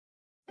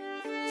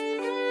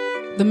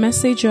The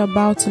message you're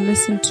about to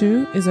listen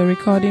to is a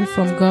recording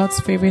from God's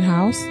favorite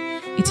house.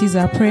 It is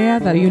our prayer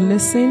that you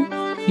listen,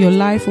 your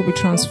life will be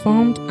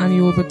transformed, and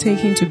you will be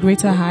taken to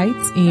greater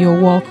heights in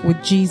your walk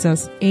with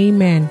Jesus.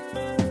 Amen.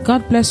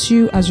 God bless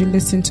you as you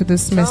listen to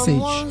this message.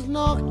 Someone's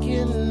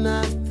knocking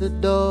at the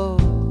door.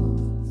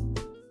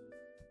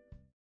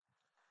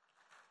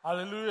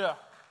 Hallelujah.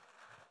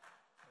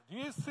 Do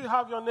you still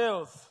have your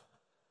nails?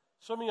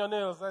 Show me your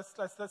nails.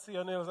 Let's see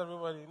your nails,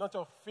 everybody. Not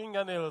your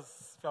fingernails,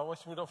 if you are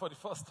watching me for the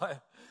first time.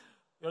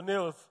 Your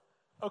nails.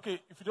 Okay,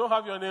 if you don't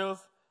have your nails,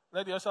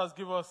 let the ushers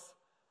give us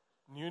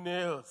new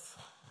nails.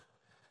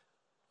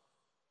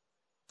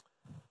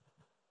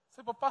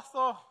 Say, but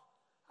Pastor,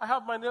 I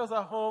have my nails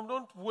at home.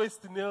 Don't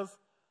waste the nails.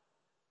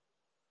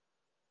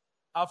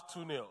 Have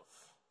two nails.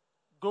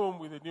 Go home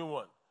with a new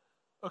one.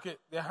 Okay,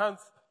 their hands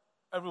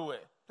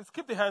everywhere. Let's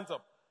keep the hands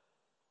up.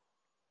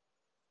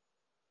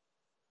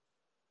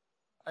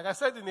 Like I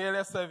said in the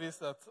earlier service,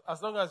 that as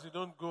long as you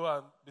don't go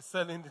and be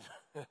selling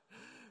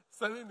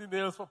the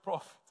nails for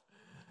profit,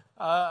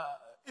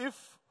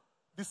 if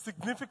the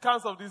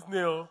significance of this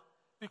nail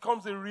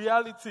becomes a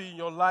reality in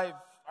your life,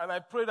 and I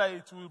pray that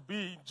it will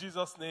be in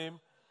Jesus' name,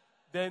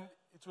 then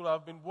it will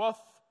have been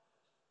worth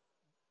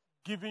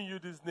giving you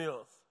these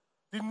nails.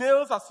 The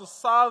nails are to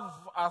serve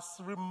as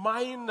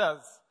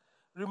reminders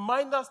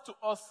to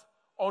us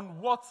on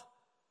what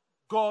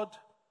God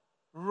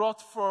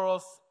wrought for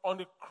us on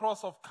the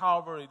cross of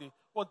Calvary,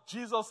 what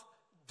Jesus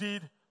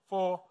did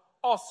for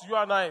us, you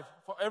and I,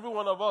 for every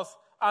one of us.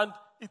 And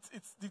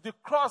the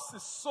cross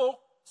is so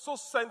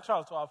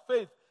central to our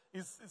faith.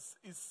 It's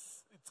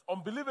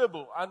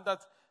unbelievable, and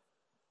that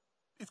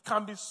it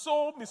can be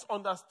so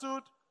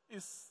misunderstood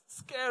is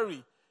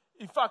scary.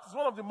 In fact, it's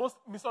one of the most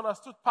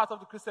misunderstood parts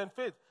of the Christian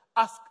faith.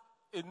 Ask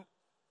a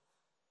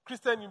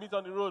Christian you meet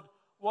on the road,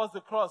 what's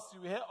the cross?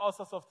 You hear all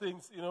sorts of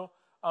things,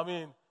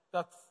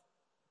 that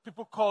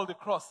people call the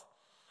cross.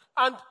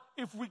 And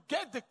if we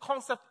get the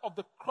concept of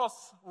the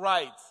cross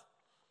right,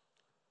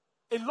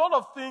 a lot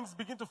of things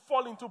begin to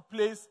fall into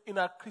place in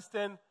our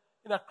Christian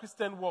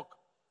walk.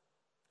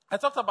 I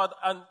talked about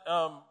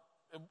a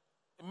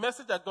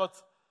message I got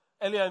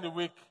earlier in the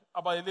week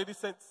about a lady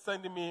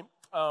sending me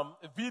a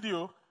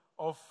video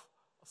of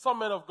some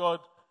men of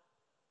God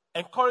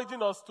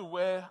encouraging us to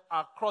wear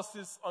our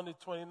crosses on the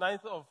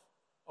 29th of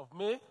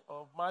May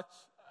or March,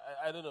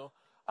 I don't know.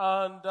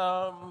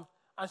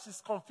 And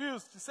she's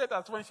confused. She said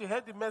that when she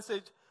heard the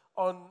message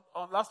on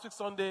last week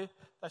Sunday,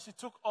 that she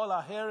took all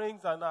her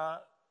earrings and her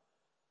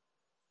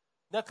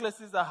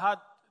necklaces that had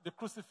the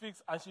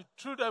crucifix and she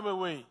threw them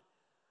away.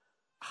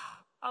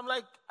 I'm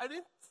like,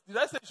 did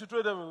I say you should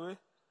throw them away?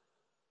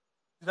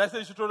 Did I say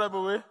you should throw them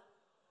away?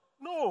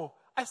 No.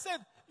 I said,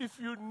 if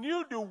you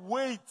knew the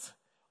weight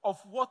of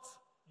what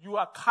you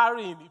are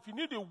carrying, if you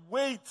knew the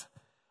weight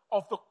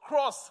of the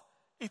cross,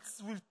 it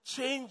will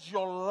change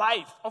your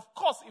life. Of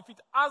course, if it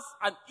has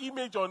an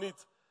image on it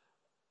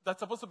that's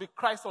supposed to be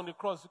Christ on the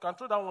cross, you can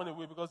throw that one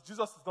away because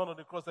Jesus is not on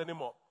the cross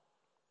anymore.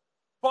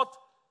 But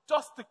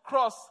just the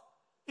cross,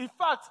 in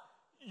fact,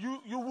 you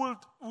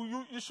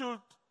should,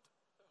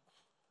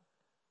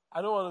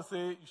 I don't want to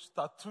say you should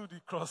tattoo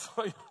the cross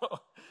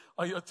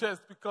on your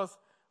chest because,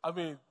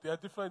 there are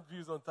different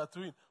views on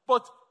tattooing.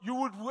 But you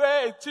would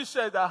wear a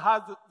t-shirt that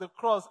has the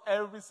cross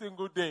every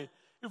single day.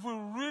 If we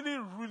really,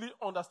 really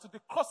understood, the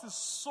cross is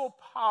so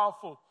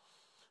powerful.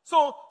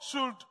 So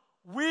should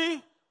we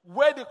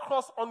wear the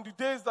cross on the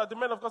days that the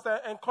men of God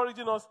are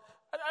encouraging us?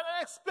 And I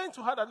explained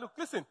to her that, look,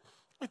 listen,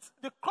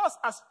 the cross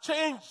has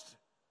changed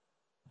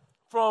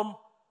from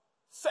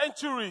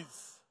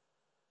centuries,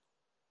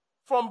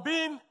 from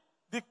being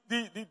the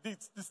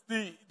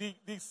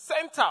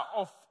center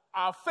of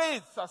our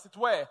faith, as it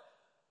were,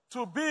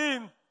 to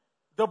being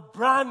the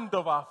brand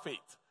of our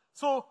faith.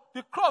 So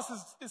the cross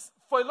is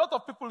for a lot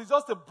of people, it's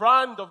just a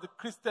brand of the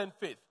Christian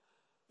faith.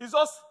 It's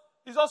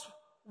just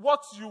what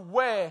you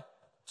wear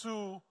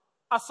to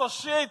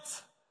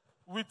associate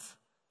with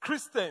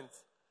Christians.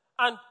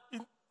 And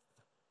in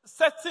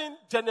certain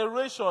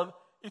generation,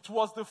 it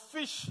was the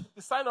fish,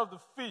 the sign of the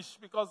fish,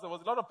 because there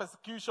was a lot of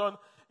persecution.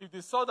 If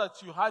they saw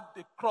that you had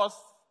the cross,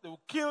 they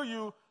would kill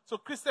you. So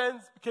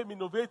Christians became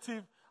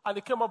innovative, and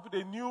they came up with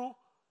a new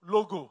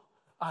logo,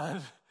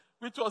 and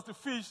which was the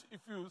fish. If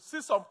you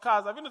see some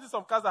cars, have you noticed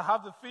some cars that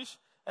have the fish?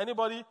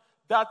 Anybody?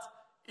 That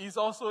is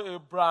also a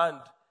brand.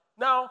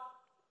 Now,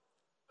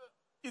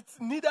 it's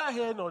neither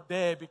here nor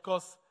there,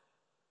 because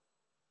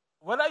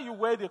whether you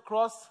wear the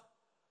cross,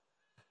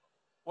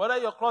 whether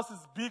your cross is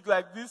big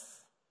like this,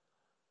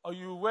 or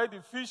you wear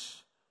the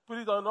fish, put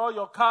it on all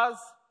your cars,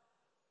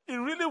 it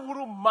really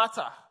wouldn't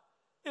matter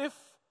if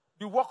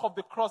the work of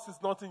the cross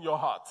is not in your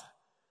heart.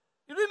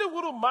 It really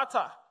wouldn't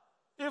matter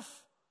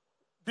if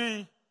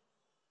the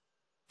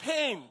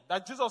pain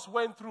that Jesus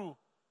went through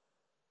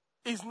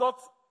is not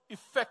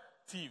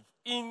effective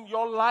in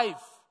your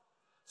life.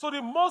 So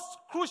the most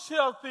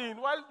crucial thing,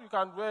 while you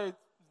can wear it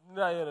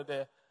neither here nor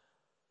there,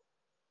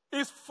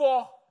 is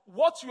for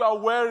what you are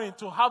wearing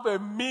to have a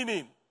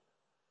meaning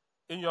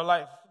in your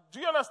life. Do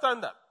you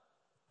understand that?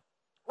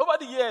 Over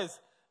the years,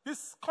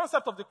 this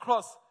concept of the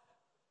cross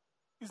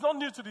is not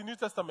new to the New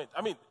Testament.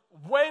 I mean,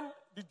 when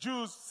the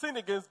Jews sinned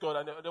against God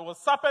and there was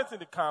serpents in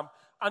the camp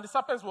and the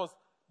serpents was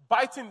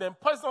biting them,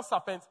 poisonous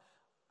serpents,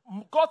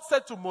 God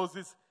said to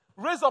Moses,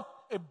 raise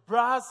up a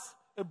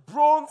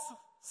bronze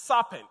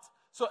serpent.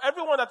 So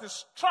everyone that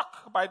is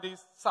struck by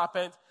this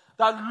serpent,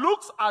 that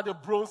looks at the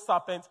bronze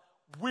serpent,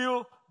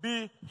 will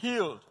be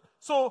healed.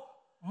 So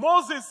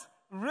Moses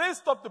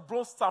raised up the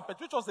bronze serpent,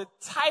 which was a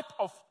type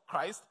of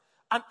Christ,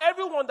 and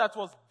everyone that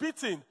was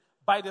bitten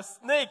by the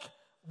snake,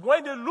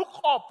 when they look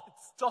up,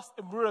 it's just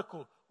a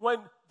miracle. When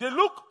they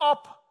look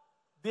up,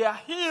 they are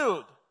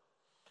healed.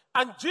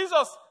 And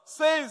Jesus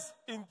says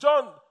in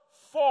John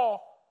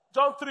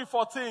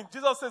 3:14,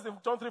 Jesus says in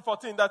John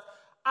 3:14 that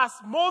as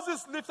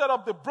Moses lifted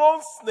up the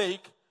bronze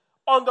snake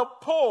on the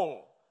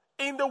pole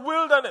in the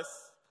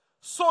wilderness,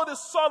 so the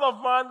Son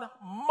of Man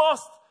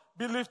must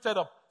be lifted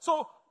up.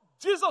 So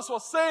Jesus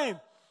was saying,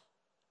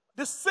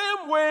 the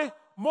same way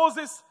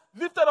Moses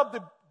lifted up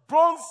the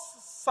bronze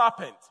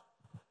serpent,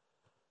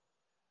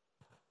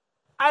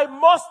 I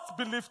must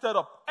be lifted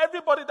up.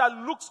 Everybody that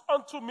looks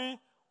unto me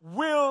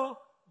will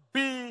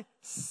be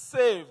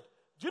saved.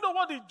 Do you know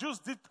what the Jews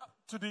did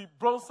to the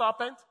bronze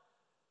serpent?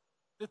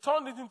 They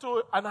turned it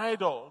into an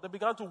idol. They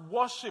began to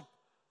worship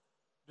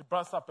the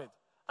bronze serpent.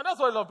 And that's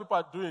what a lot of people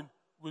are doing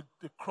with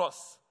the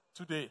cross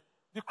today.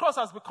 The cross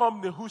has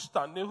become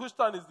Nehushtan.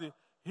 Nehushtan is the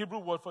Hebrew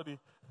word for the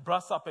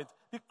brass serpent.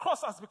 The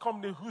cross has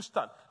become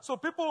Nehushtan. So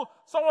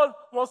someone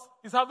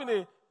is having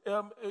a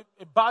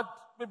bad,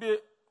 maybe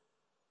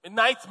a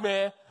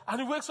nightmare,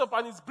 and he wakes up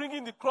and he's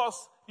bringing the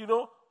cross,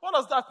 What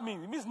does that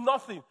mean? It means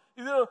nothing.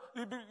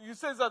 He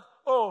says that,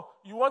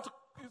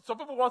 some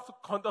people want to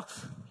conduct,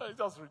 it's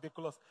just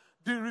ridiculous,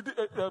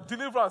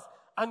 deliverance,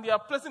 and they are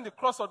placing the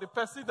cross on the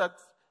person that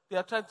they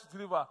are trying to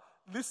deliver.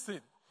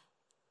 Listen,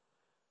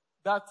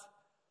 that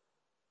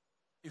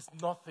is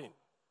nothing.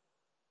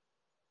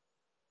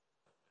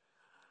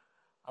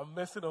 I'm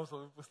messing up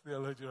some people's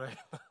theology right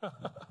now.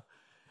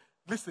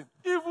 Listen,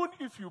 even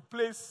if you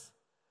place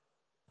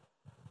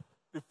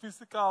the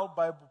physical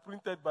Bible,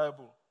 printed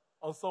Bible,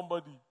 on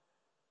somebody,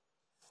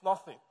 it's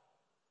nothing.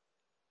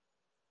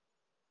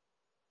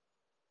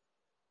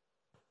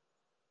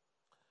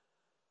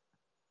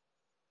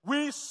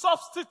 We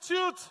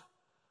substitute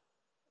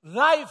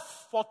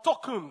life for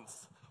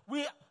tokens.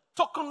 We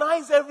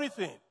tokenize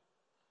everything.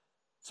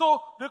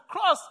 So the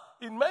cross,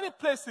 in many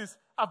places,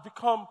 have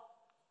become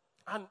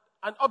an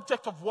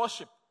object of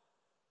worship.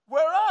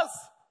 Whereas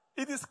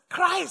it is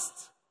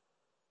Christ.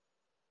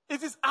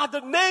 It is at the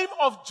name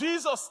of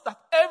Jesus that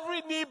every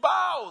knee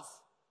bows.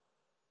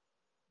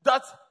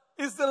 That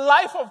is the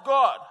life of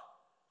God.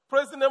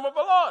 Praise the name of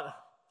the Lord.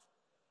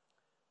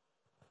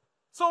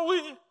 So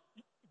we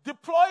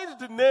deployed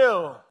the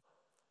nail.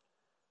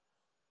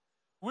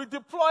 We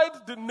deployed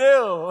the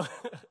nail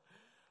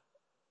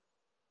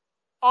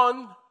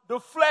on the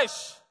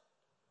flesh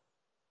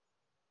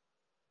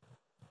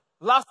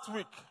last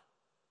week,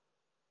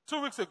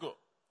 2 weeks ago,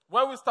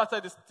 when we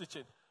started this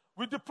teaching.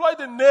 We deployed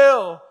the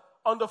nail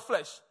on the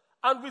flesh.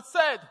 And we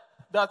said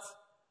that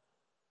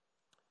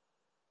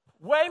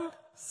when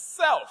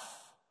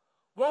self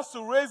wants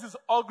to raise his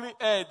ugly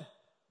head,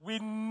 we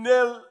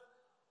nail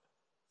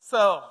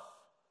self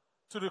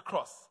to the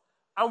cross.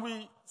 And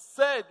we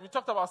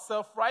talked about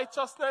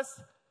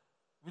self-righteousness,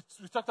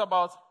 we talked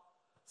about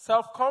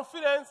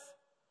self-confidence,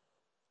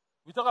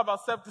 we talked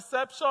about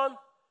self-deception,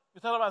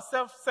 we talked about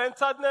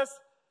self-centeredness,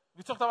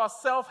 we talked about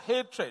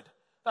self-hatred.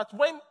 That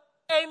when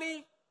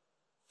any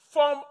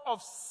form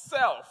of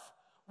self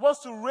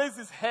wants to raise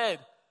his head,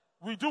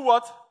 we do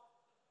what?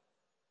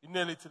 We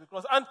nail it to the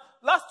cross. And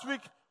last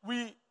week,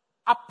 we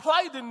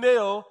applied the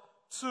nail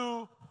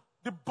to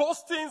the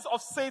boastings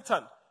of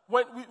Satan.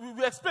 When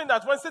we explained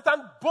that when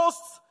Satan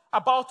boasts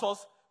about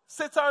us,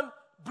 Satan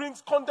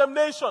brings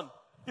condemnation.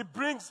 He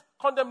brings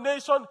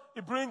condemnation,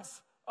 he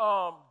brings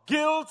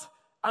guilt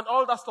and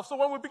all that stuff. So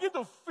when we begin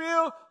to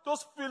feel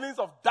those feelings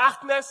of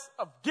darkness,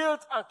 of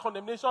guilt and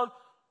condemnation,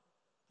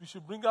 we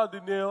should bring out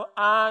the nail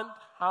and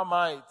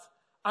hammer it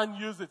and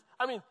use it.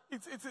 I mean,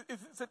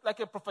 it's like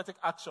a prophetic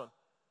action.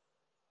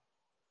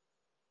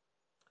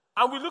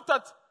 And we looked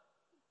at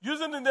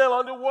using the nail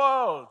on the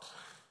world.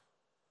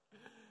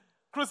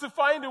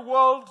 Crucifying the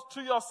world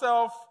to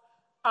yourself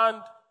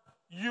and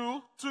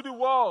you to the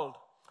world.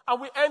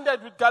 And we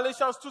ended with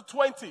Galatians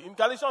 2:20. In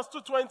Galatians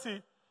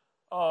 2:20,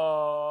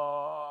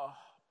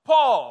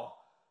 Paul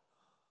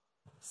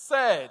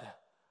said,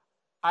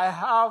 I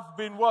have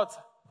been what?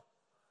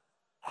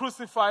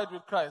 Crucified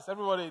with Christ.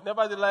 Everybody,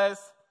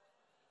 nevertheless,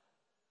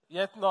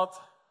 yet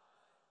not,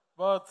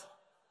 but,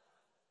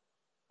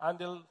 I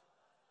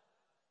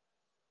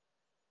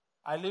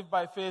live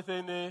by faith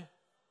in a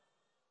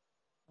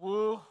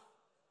who,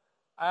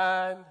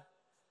 and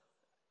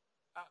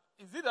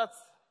is it that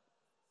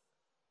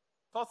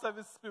third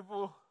service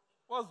people,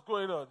 what's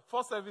going on?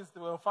 First service, they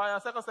were on fire.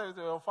 Second service,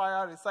 they were on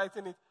fire,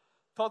 reciting it.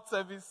 Third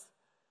service,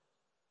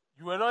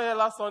 you were not here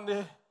last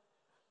Sunday.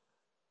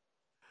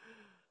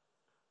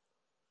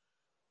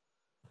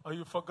 Or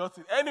you forgot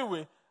it.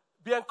 Anyway,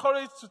 be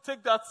encouraged to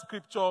take that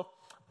scripture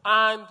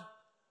and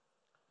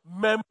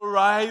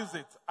memorize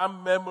it.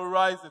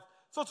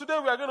 So today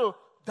we are going to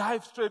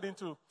dive straight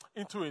into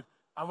it.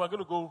 And we're going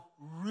to go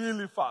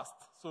really fast.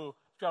 So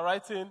if you're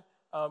writing,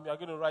 you're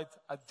going to write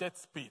at jet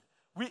speed.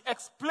 We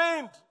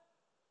explained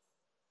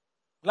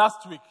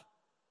last week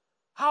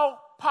how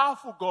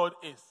powerful God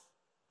is.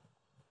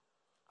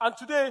 And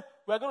today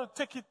we're going to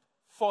take it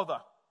further.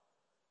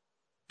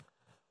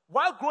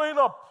 While growing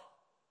up,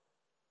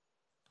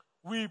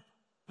 we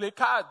play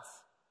cards.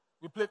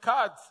 And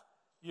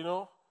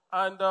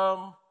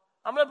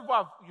how many people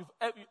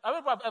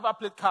have ever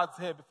played cards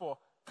here before?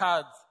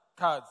 Cards,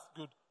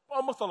 good.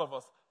 Almost all of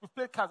us. We've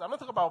played cards. I'm not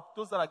talking about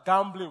those that are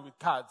gambling with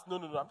cards. No.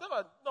 I'm talking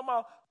about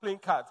normal playing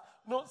cards.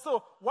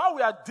 So while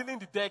we are dealing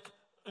the deck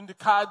in the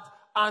cards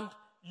and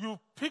you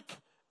pick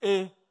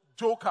a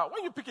joker,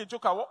 when you pick a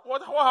joker,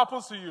 what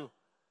happens to you?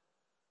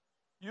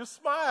 You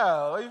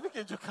smile. When you pick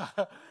a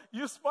joker,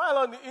 you smile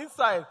on the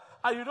inside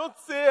and you don't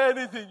say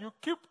anything. You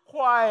keep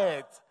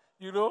quiet,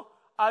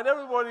 and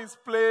everybody's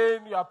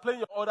playing. You are playing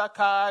your other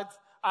cards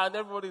and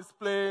everybody's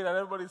playing.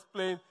 And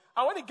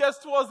when it gets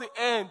towards the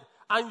end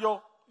and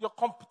your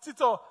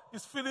competitor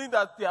is feeling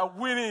that they are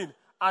winning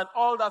and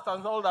all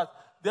that,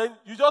 then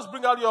you just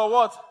bring out your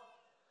what?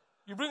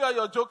 You bring out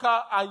your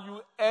joker and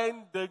you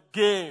end the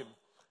game.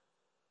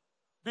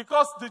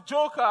 Because the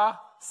joker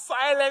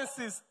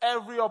silences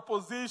every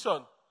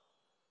opposition.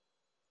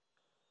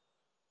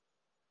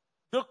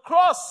 The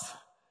cross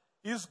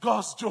is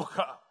God's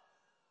joker.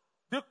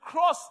 The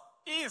cross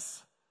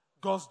is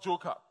God's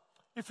joker.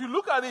 If you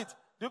look at it,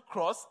 the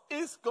cross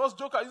is God's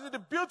joker. You see, the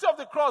beauty of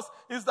the cross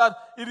is that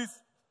it is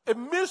a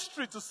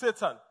mystery to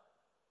Satan.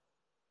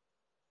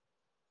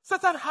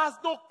 Satan has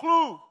no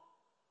clue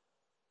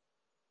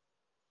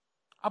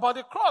about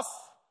the cross.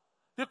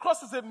 The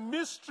cross is a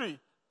mystery,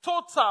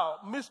 total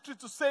mystery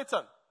to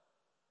Satan.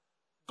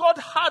 God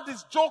had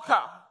his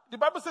joker. The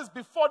Bible says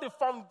before the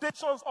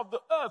foundations of the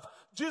earth,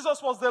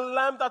 Jesus was the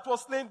lamb that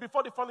was slain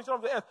before the foundation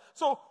of the earth.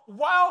 So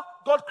while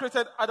God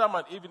created Adam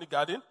and Eve in the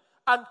garden,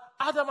 and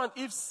Adam and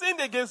Eve sinned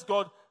against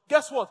God,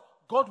 guess what?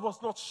 God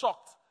was not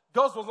shocked.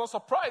 God was not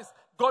surprised.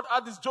 God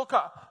had his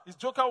joker. His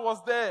joker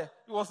was there.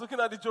 He was looking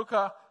at the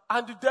joker,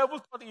 and the devil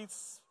thought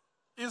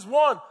he's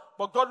won.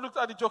 But God looked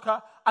at the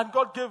joker, and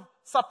God gave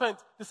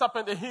the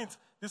serpent a hint.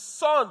 The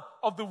son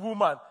of the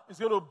woman is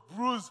going to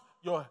bruise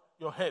your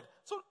head.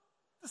 So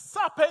the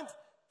serpent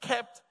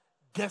kept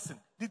guessing.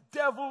 The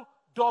devil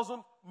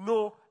doesn't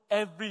know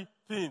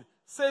everything.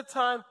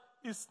 Satan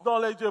is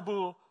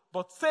knowledgeable,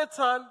 but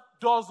Satan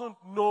doesn't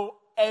know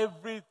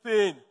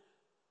everything.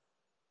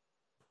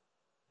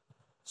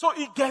 So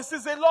he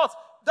guesses a lot.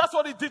 That's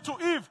what he did to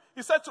Eve.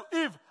 He said to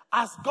Eve,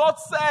 as God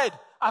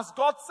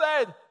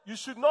said, you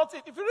should not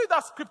eat. If you read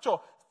that scripture,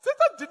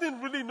 Satan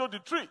didn't really know the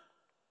tree.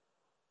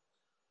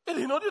 He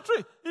didn't know the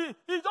tree.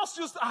 He just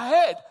used a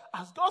head.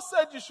 As God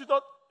said, you should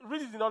not.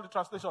 Read it in all the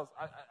translations.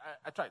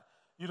 I tried.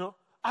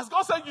 As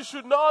God said, you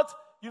should not.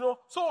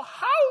 So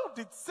how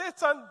did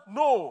Satan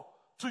know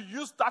to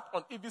use that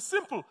on Eve? It's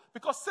simple.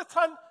 Because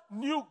Satan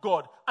knew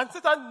God. And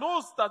Satan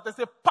knows that there's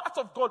a part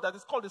of God that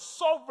is called the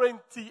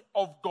sovereignty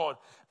of God.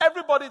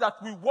 Everybody that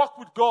will walk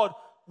with God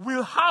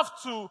will have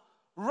to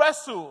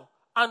wrestle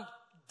and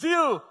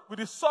deal with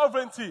the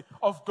sovereignty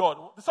of God.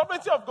 The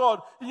sovereignty of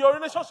God in your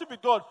relationship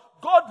with God.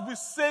 God will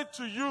say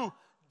to you,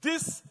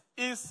 this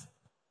is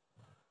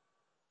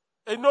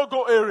a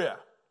no-go area.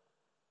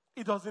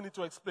 He doesn't need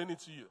to explain it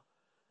to you.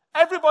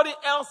 Everybody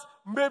else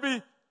may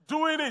be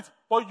doing it,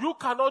 but you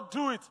cannot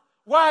do it.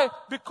 Why?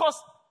 Because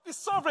he's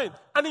sovereign.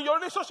 And in your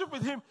relationship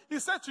with him, he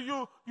said to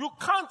you, you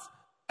can't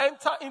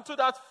enter into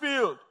that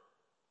field.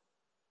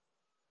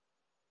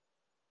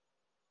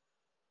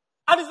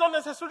 And it's not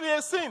necessarily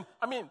a sin.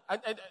 I mean,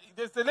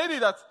 there's a lady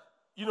that,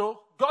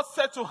 God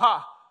said to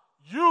her,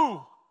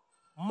 you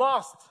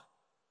must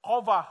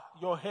cover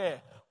your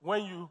hair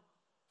when you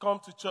come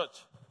to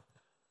church.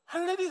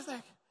 And the lady is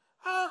like,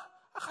 how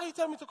can you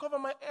tell me to cover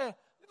my hair?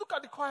 Look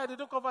at the choir, they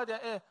don't cover their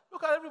hair.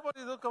 Look at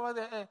everybody, they don't cover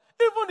their hair.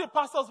 Even the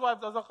pastor's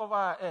wife doesn't cover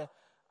her hair.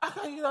 How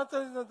can you not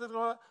tell me to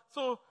cover?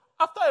 So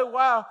after a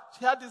while,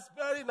 she had this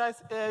very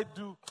nice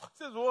hairdo.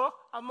 She says, well,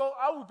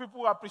 how will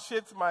people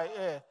appreciate my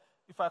hair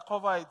if I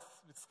cover it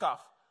with scarf?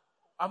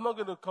 I'm not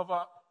going to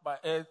cover my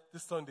hair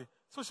this Sunday.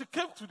 So she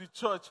came to the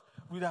church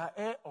with her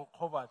hair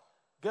uncovered.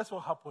 Guess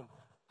what happened?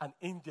 An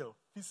angel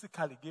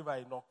physically gave her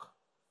a knock.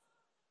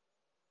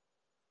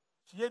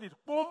 She heard it,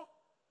 boom.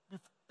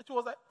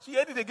 She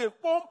heard it again,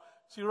 boom.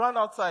 She ran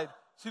outside.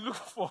 She looked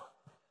for,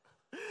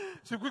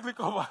 she quickly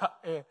covered her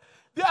hair.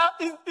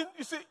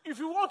 You see, if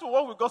you want to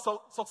work with God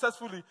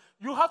successfully,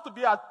 you have to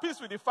be at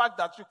peace with the fact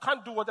that you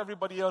can't do what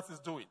everybody else is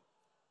doing.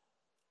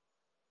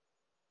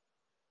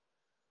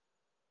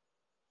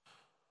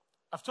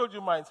 I've told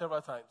you mine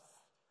several times.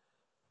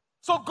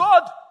 So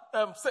God,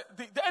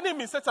 the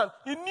enemy, Satan,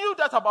 he knew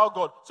that about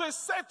God. So he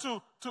said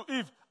to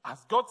Eve,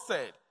 as God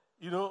said,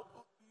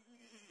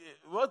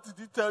 what did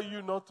he tell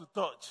you not to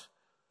touch?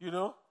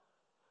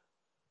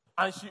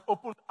 And she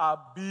opened her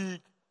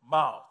big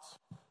mouth.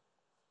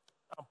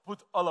 and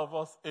put all of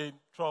us in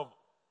trouble.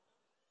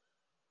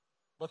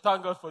 But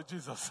thank God for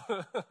Jesus.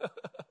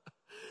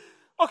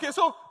 Okay,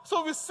 so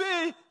we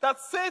see that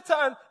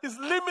Satan is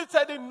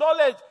limited in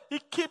knowledge. He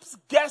keeps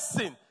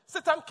guessing.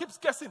 Satan keeps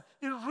guessing.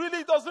 He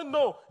really doesn't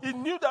know. He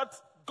knew that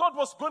God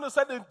was going to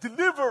send a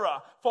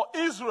deliverer for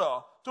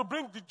Israel to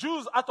bring the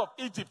Jews out of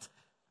Egypt.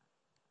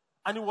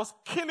 And he was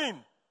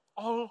killing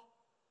all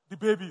the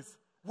babies.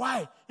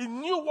 Why? He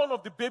knew one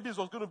of the babies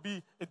was going to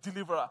be a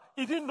deliverer.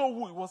 He didn't know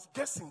who. He was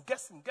guessing.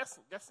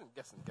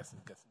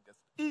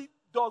 He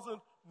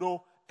doesn't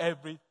know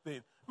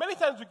everything. Many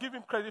times we give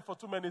him credit for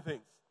too many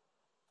things.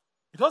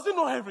 He doesn't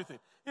know everything.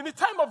 In the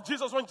time of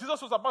Jesus, when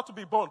Jesus was about to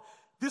be born,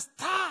 the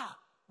star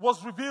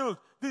was revealed.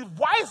 The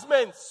wise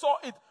men saw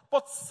it,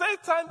 but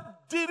Satan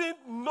didn't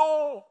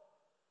know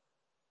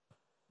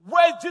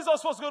where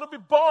Jesus was going to be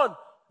born,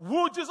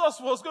 who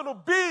Jesus was going to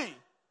be.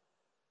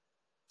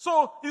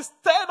 So he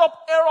stirred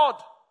up Herod.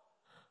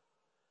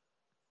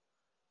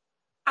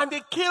 And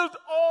they killed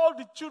all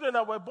the children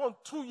that were born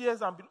 2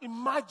 years and below.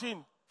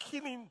 Imagine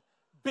killing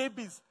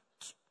babies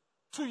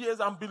 2 years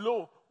and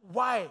below.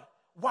 Why?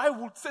 Why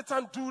would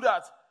Satan do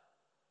that?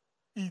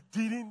 He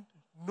didn't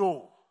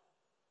know.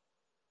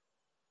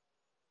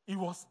 He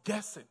was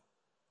guessing.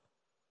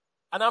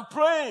 And I'm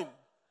praying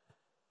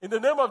in the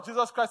name of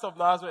Jesus Christ of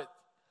Nazareth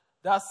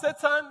that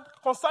Satan,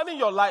 concerning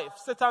your life,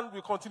 Satan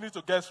will continue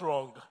to guess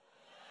wrong.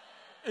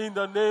 In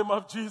the name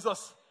of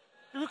Jesus.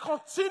 He will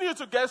continue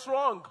to guess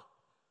wrong.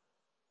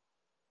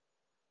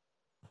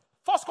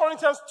 1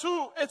 Corinthians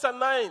 2, 8 and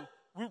 9.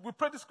 We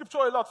pray the scripture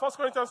a lot. 1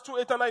 Corinthians 2,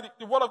 8 and 9.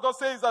 The word of God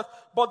says that,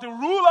 but the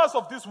rulers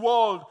of this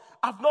world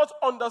have not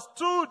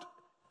understood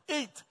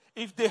it.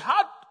 If they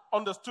had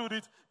understood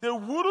it, they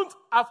wouldn't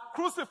have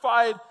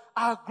crucified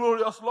our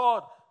glorious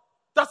Lord.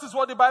 That is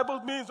what the Bible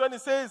means when it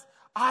says,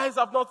 eyes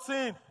have not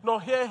seen,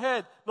 nor ear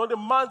heard, nor the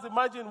man's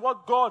imagined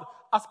what God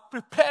has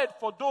prepared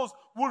for those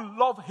who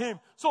love him.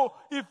 So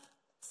if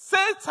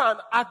Satan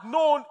had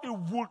known, he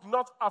would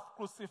not have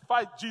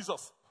crucified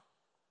Jesus.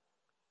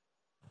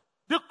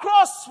 The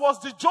cross was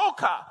the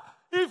joker.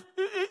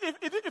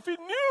 If he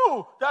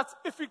knew that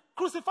if he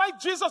crucified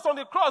Jesus on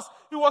the cross,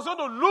 he was going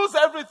to lose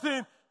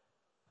everything.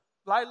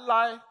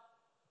 Lie.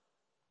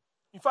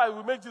 In fact,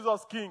 we make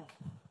Jesus king.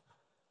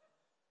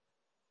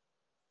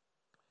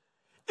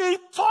 He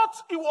thought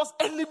he was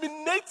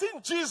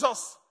eliminating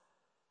Jesus.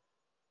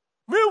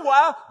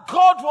 Meanwhile,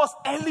 God was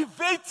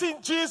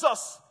elevating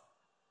Jesus.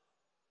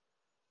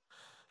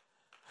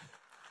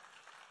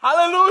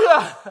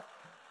 Hallelujah.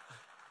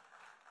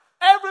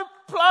 Every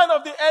plan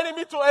of the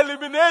enemy to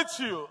eliminate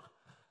you,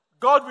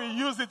 God will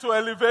use it to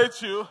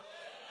elevate you.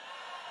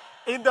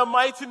 In the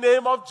mighty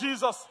name of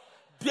Jesus.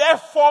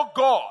 Therefore,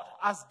 God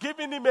has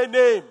given him a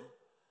name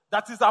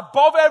that is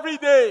above every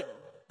name,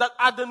 that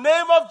at the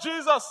name of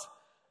Jesus,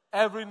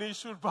 every knee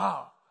should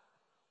bow.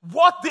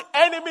 What the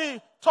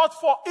enemy thought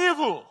for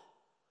evil,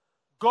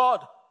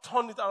 God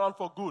turned it around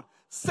for good.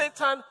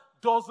 Satan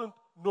doesn't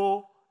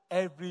know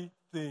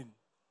everything.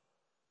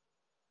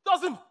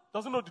 Doesn't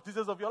know the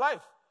details of your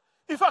life.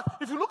 In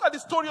fact, if you look at the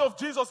story of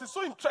Jesus, it's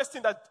so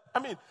interesting that,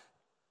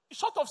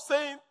 short of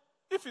saying,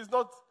 if it's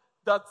not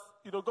that,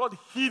 God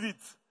hid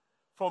it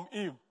from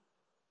him,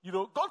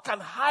 God can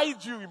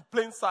hide you in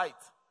plain sight.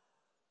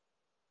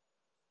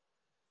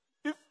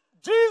 If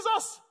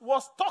Jesus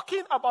was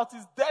talking about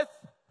his death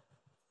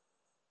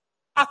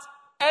at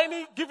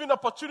any given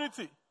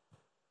opportunity,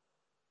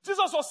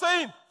 Jesus was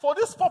saying, for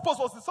this purpose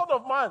was the Son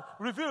of Man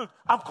revealed.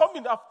 I've come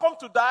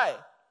to die.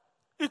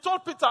 He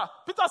told Peter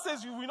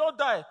says, you will not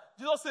die.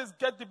 Jesus says,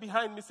 get thee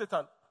behind me,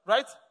 Satan.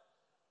 Right?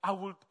 I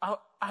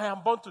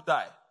am born to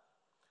die.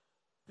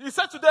 He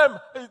said to them,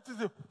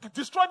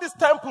 destroy this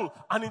temple,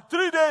 and in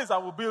 3 days I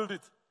will build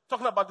it.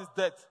 Talking about his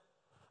death.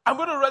 I'm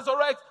going to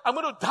resurrect. I'm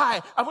going to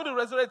die. I'm going to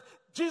resurrect.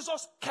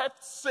 Jesus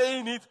kept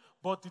saying it,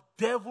 but the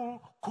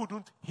devil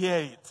couldn't hear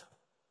it.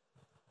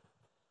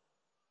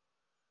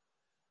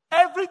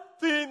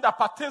 Everything that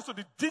pertains to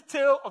the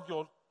detail of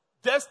your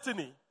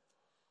destiny,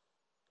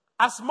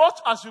 as much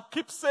as you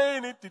keep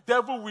saying it, the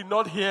devil will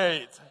not hear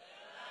it.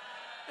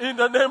 In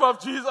the name of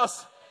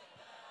Jesus.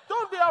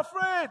 Don't be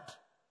afraid.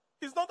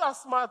 He's not that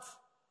smart.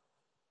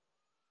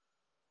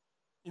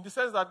 In the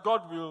sense that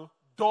God will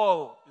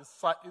dull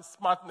his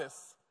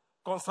smartness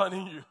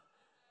concerning you.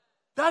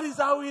 That is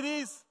how it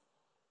is.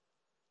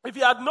 If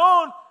he had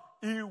known,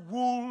 he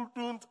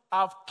wouldn't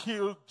have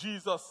killed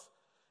Jesus.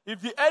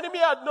 If the enemy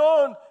had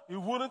known, he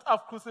wouldn't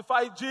have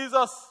crucified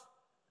Jesus.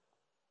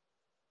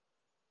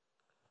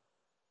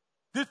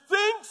 The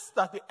things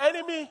that the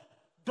enemy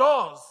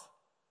does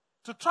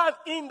to try and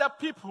hinder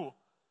people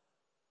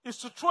is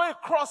to throw a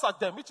cross at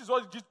them, which is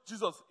what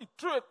Jesus, he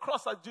threw a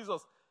cross at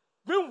Jesus.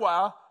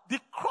 Meanwhile, the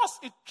cross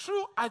he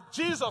threw at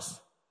Jesus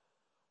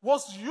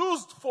was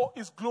used for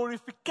his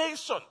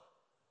glorification.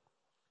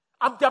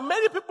 And there are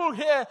many people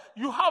here,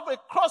 you have a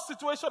cross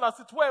situation, as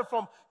it were,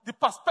 from the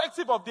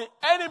perspective of the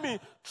enemy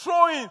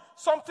throwing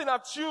something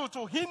at you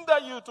to hinder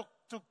you,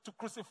 to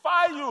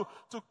crucify you,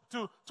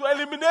 to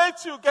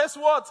eliminate you. Guess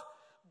what?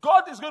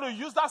 God is going to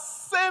use that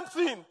same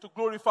thing to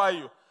glorify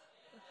you.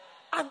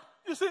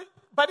 You see,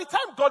 by the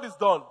time God is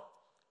done,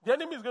 the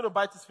enemy is going to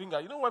bite his finger.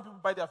 You know when people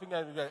bite their finger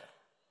and they're like,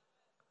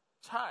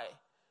 Chai,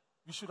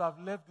 you should have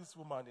left this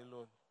woman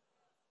alone.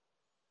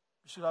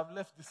 You should have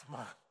left this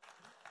man.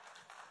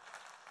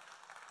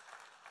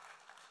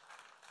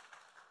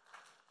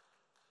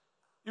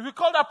 If you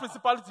call that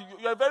principality,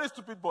 you're a very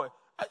stupid boy.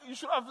 You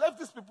should have left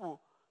these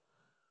people.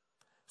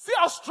 See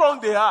how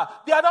strong they are.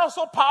 They are now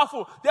so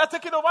powerful. They are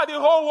taking over the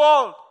whole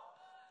world.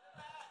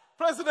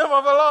 Praise the name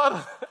of the Lord.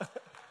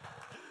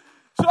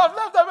 Should have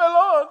left them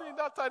alone in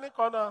that tiny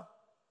corner.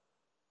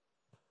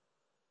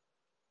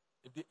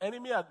 If the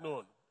enemy had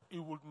known, he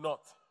would not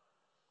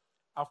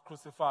have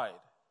crucified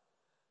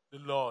the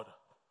Lord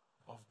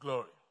of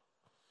glory.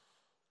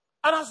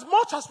 And as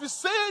much as we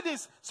say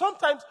this,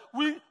 sometimes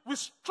we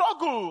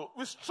struggle.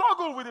 We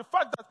struggle with the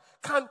fact that,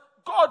 can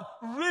God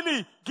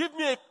really give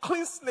me a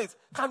clean slate?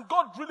 Can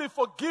God really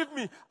forgive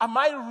me? Am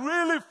I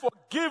really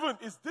forgiven?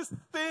 Is this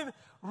thing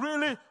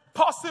really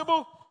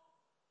possible?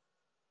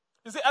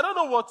 You see, I don't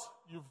know what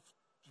you've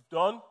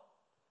done,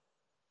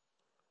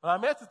 but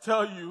I'm here to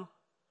tell you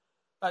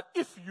that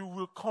if you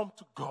will come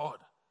to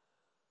God,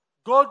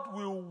 God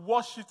will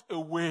wash it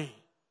away.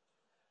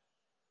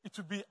 It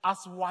will be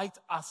as white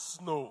as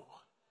snow.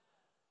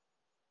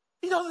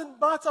 It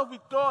doesn't matter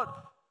with God.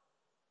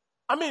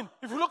 I mean,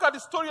 if you look at the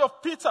story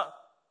of Peter,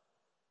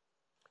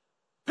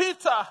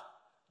 Peter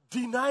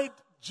denied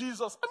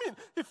Jesus. I mean,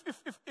 if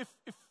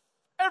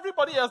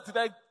everybody else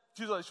denied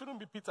Jesus, it shouldn't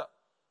be Peter.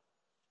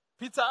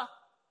 Peter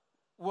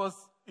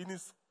was in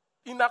his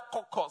inner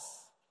caucus.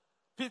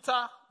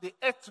 Peter, they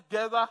ate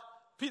together.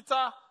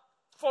 Peter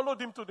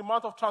followed him to the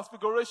Mount of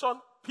Transfiguration.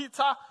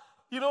 Peter,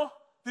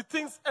 the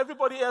things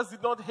everybody else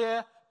did not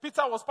hear.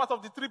 Peter was part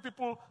of the 3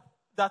 people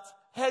that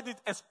heard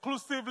it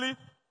exclusively.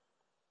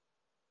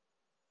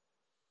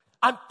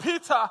 And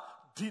Peter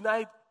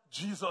denied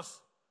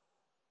Jesus.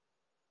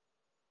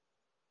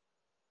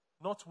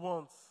 Not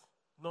once,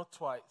 not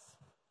twice.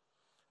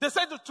 They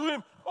said to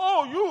him,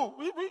 oh,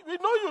 we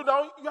know you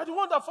now. You are the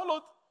one that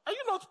followed. Are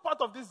you not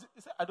part of this?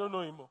 He said, I don't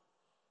know him.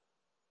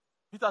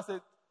 Peter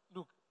said,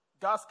 look,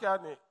 gas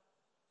can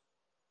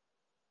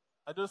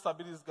I don't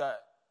sabi this guy.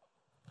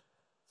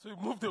 So he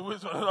moved away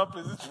to another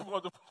place. This people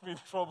want to put me in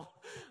trouble.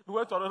 He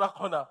went to another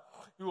corner.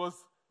 He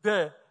was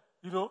there,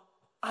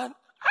 and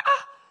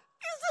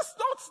is this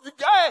not the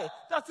guy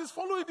that is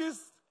following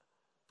this?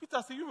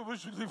 Peter said, you people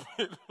should leave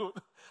me alone.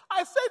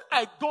 I said,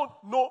 I don't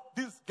know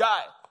this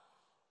guy.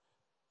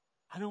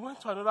 And he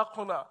went to another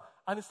corner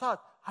and he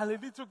started, and a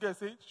little girl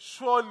said,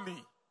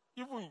 surely,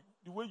 even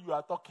the way you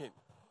are talking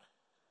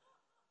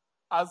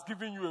has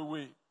given you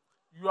away.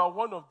 You are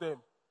one of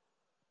them.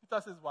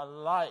 Peter says,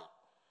 wallahi.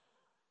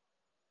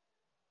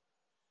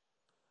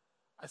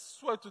 I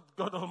swear to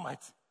God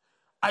Almighty,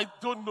 I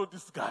don't know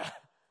this guy.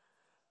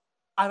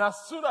 And as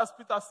soon as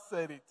Peter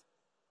said it,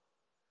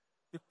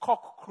 the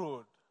cock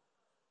crowed,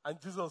 and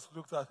Jesus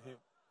looked at him.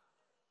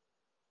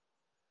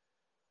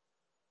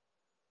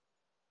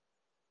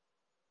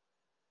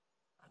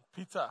 And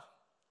Peter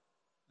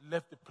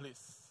left the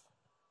place.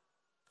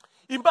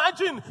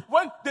 Imagine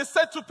when they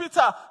said to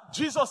Peter,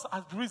 Jesus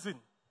had risen.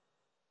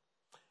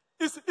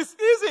 It's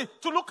easy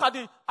to look at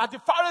the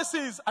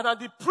Pharisees and at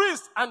the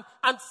priests and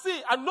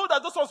see and know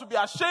that those ones will be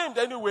ashamed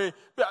anyway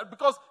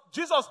because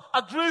Jesus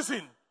had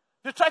risen.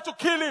 They tried to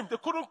kill him.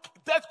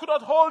 Death could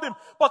not hold him.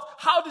 But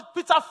how did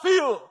Peter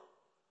feel?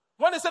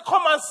 When they said,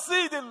 come and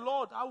see the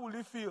Lord, how will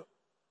he feel?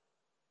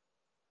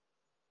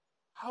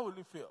 How will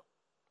he feel?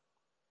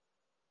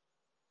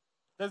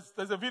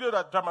 There's a video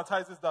that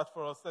dramatizes that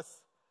for us.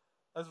 Let's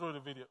roll the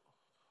video.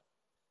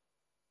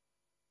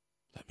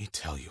 Let me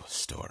tell you a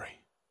story.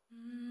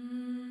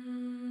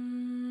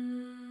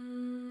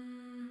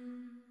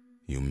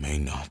 You may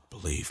not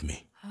believe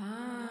me.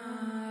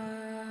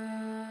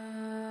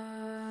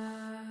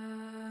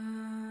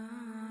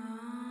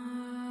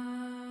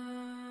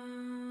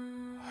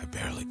 I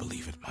barely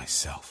believe it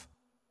myself.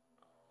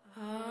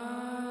 But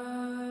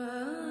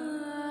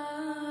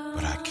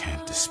I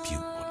can't dispute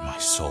what my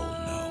soul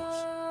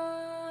knows.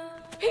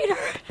 Peter!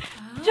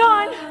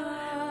 John!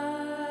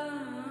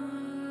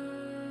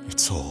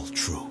 It's all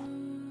true.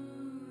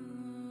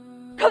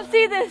 Come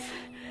see this!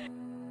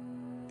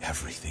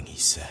 Everything he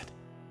said.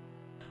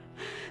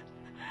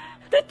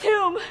 The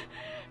tomb!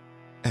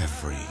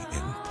 Every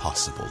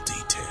impossible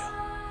detail.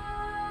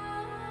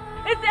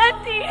 It's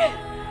empty!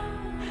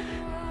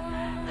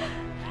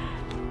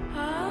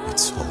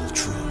 It's all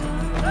true.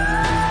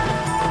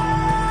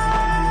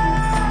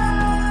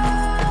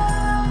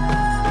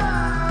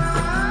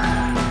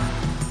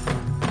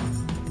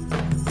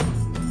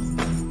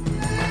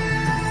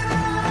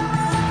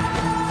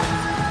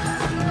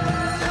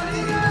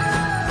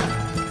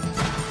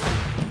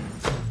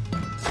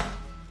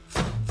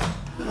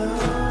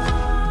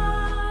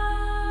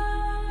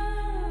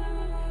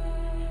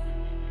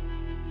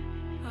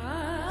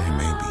 There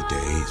may be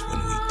days when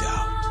we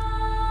doubt.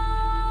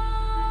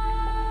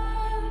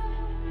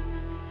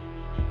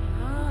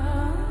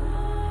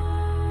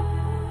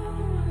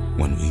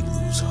 When we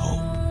lose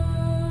hope.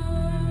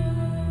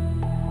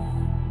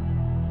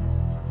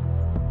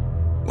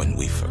 when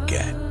we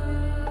forget.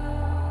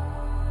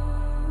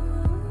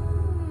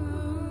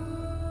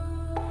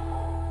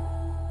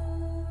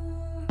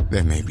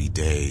 There may be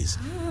days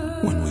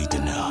when we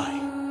deny,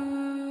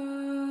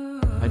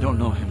 I don't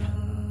know him.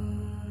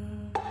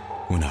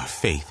 when our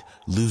faith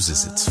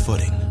loses its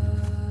footing,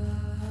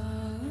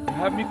 You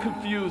have me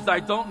confused. I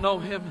don't know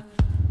him.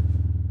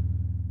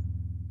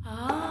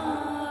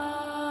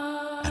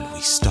 and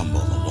we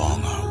stumble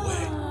along our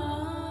way.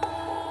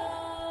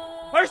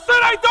 I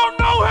said I don't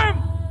know him!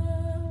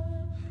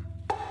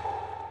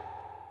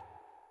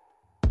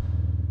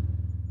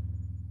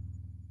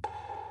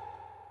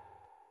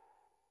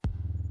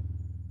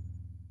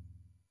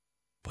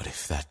 But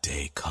if that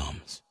day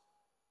comes,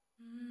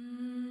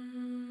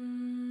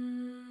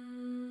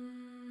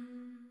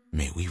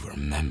 may we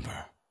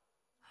remember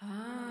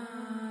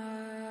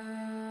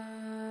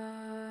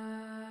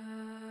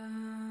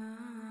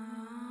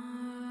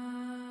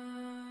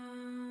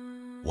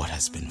what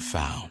has been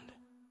found.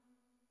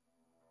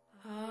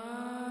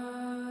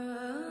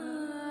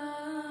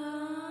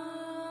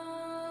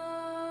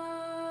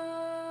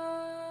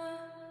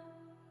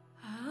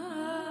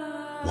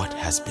 What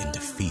has been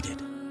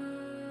defeated.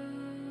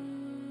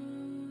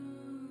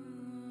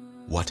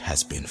 What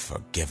has been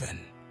forgiven.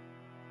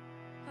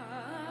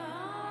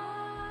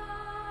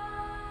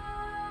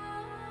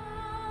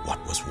 What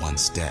was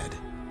once dead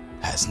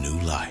has new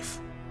life.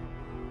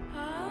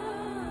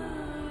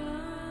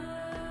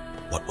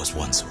 What was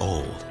once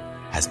old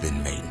has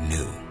been made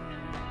new.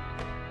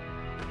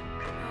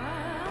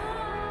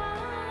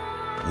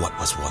 What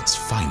was once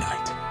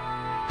finite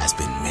has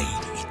been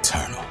made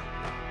eternal.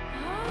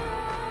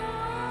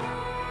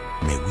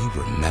 May we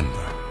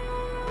remember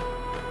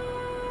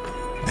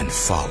and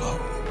follow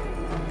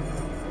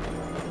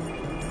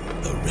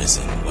the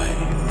risen way.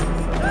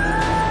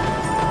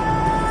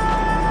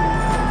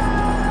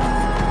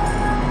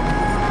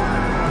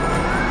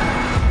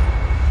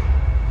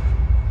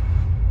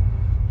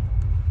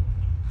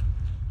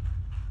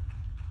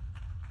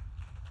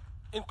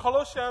 In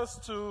Colossians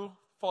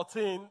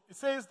 2:14, it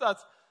says that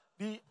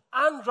the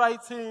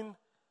handwriting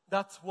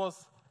that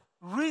was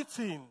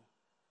written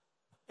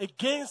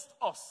against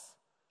us,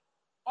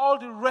 all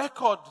the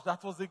record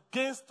that was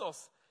against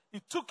us,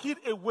 he took it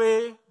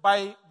away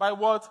by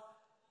what?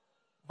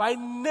 By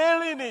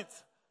nailing it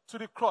to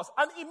the cross.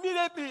 And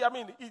immediately,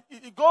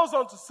 it goes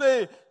on to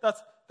say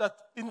that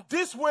in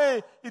this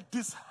way, it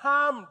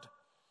disarmed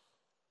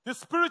the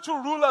spiritual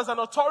rulers and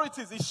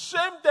authorities. He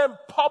shamed them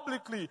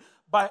publicly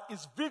by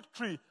his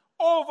victory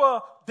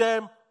over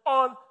them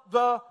on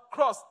the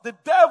cross. The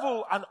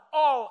devil and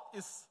all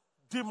his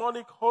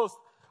demonic host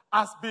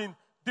has been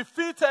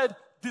defeated,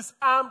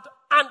 disarmed,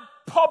 and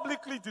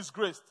publicly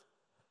disgraced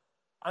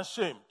and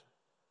shamed.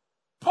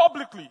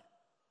 Publicly.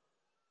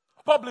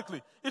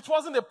 It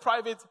wasn't a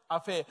private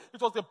affair.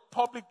 It was a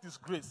public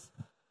disgrace.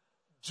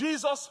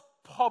 Jesus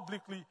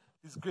publicly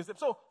disgraced them.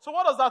 So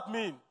what does that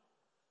mean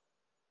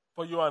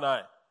for you and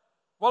I?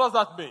 What does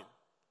that mean?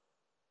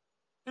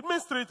 It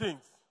means three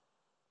things.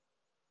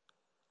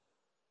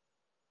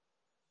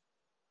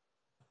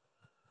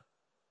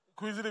 It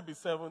could easily be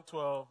 7,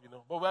 12,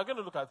 but we are going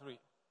to look at three.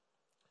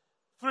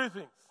 Three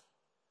things.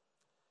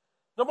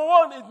 Number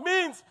one, it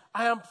means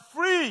I am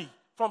free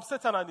from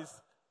Satan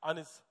and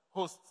his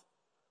hosts.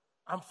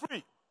 I'm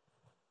free.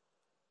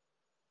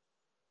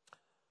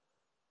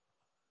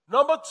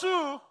 Number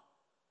two,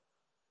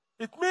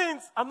 it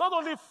means I'm not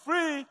only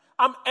free,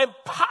 I'm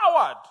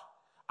empowered.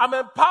 I'm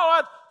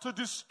empowered to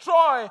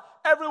destroy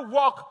every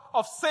work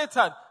of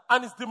Satan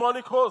and his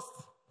demonic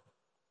hosts.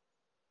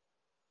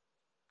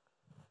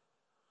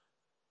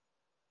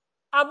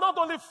 I'm not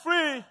only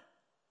free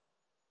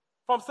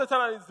from Satan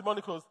and his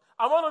demonic hosts,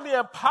 I'm not only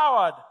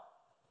empowered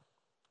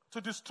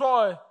to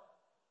destroy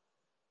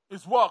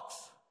his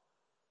works.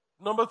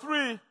 Number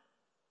three,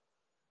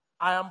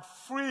 I am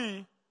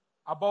free,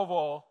 above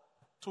all,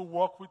 to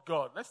walk with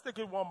God. Let's take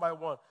it one by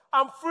one.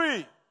 I'm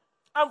free.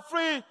 I'm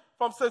free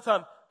from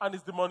Satan and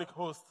his demonic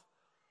host.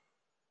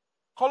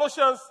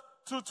 Colossians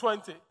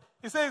 2:20.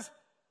 It says,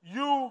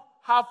 you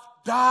have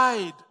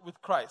died with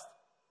Christ.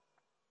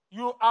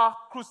 You are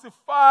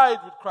crucified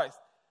with Christ.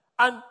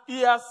 And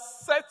he has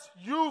set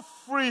you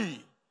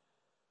free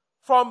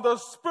from the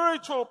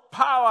spiritual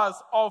powers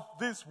of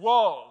this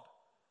world.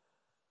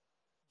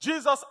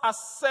 Jesus has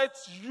set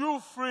you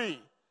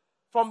free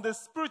from the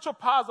spiritual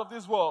powers of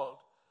this world.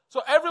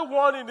 So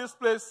everyone in this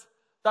place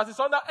that is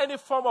under any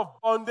form of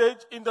bondage,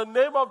 in the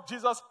name of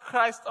Jesus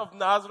Christ of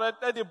Nazareth,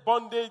 let the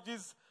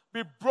bondages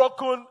be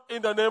broken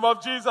in the name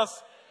of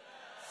Jesus.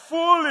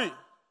 Fully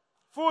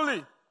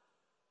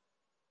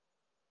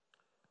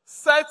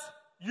set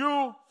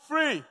you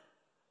free.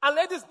 And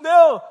let this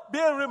nail be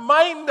a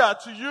reminder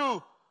to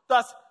you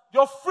that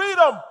your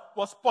freedom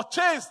was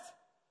purchased.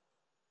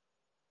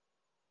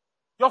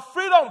 Your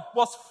freedom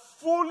was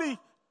fully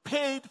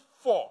paid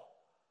for.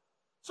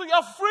 So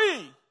you're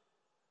free.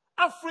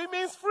 And free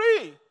means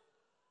free.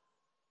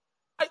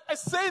 I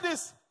say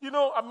this,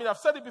 I've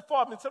said it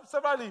before,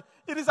 severally.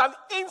 It is an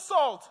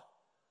insult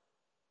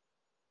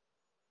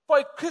For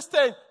a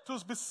Christian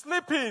to be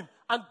sleeping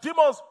and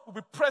demons will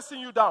be pressing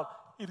you down,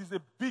 it is a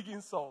big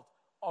insult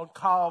on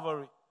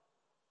Calvary.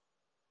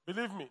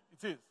 Believe me,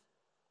 it is.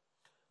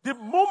 The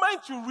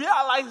moment you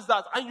realize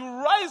that and you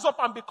rise up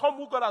and become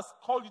who God has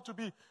called you to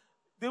be,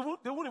 they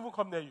won't even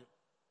come near you.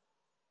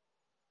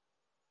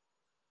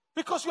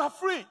 Because you are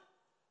free.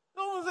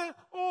 No one will say,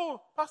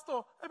 oh,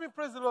 Pastor, let me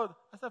praise the Lord.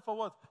 I said, for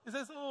what? He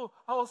says, oh,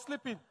 I was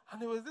sleeping,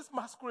 and there was this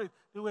masquerade.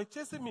 They were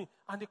chasing me,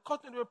 and they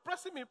caught me, they were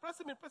pressing me.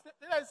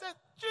 Then I said,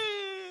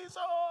 Jesus!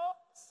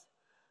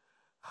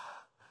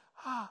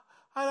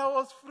 And I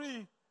was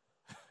free.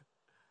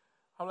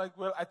 I'm like,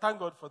 well, I thank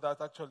God for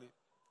that, actually.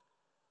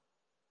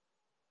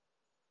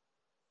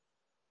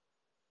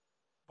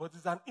 But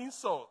it's an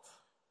insult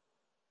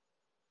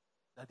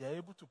that they are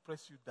able to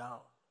press you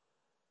down.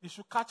 They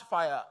should catch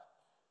fire.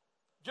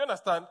 Do you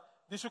understand?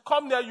 They should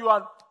come near you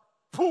and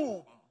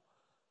boom,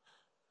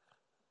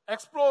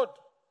 explode.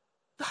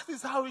 That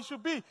is how it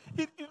should be.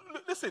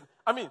 Listen,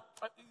 I mean,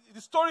 the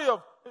story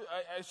of,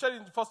 I shared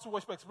in the first two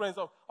worship experience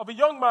of a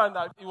young man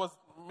that he was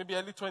maybe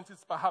early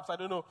 20s perhaps, I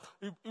don't know.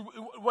 He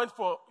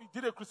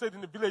did a crusade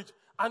in the village.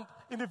 And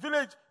in the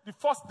village, the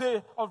first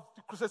day of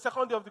the crusade,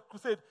 second day of the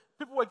crusade,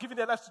 people were giving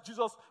their lives to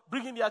Jesus,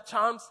 bringing their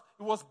charms.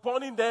 He was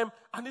burning them.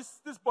 And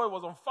this boy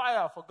was on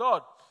fire for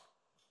God.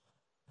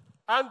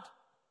 And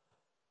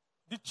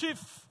the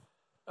chief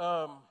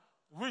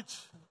witch,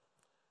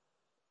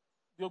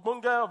 the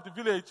Ogbonge of the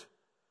village,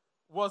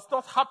 was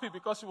not happy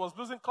because she was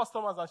losing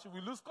customers and she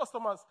will lose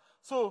customers.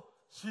 So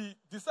she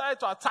decided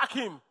to attack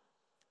him,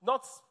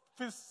 not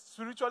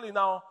spiritually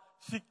now.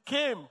 She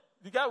came.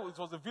 The guy, it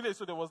was a village,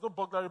 so there was no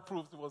burglary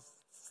proof. He was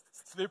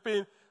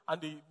sleeping and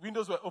the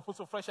windows were open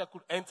so fresh air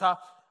could enter.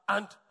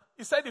 And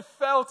he said he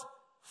felt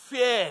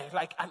fear,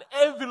 like an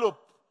envelope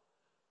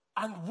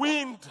and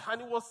wind.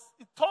 And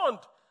it turned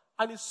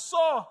and he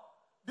saw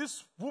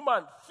this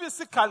woman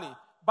physically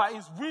by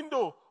his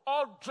window,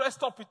 all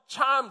dressed up with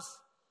charms,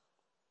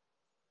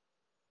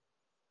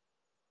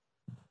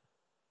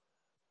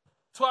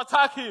 to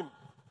attack him.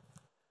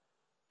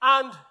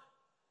 And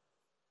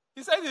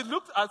he said he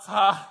looked at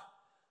her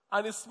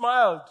and he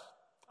smiled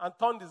and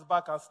turned his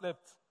back and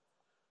slept.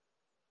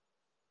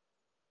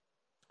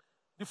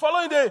 The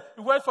following day,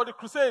 he went for the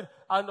crusade,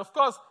 and of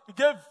course, he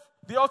gave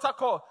the altar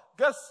call.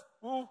 Guess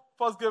who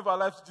first gave her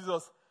life to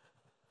Jesus?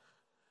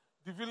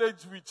 The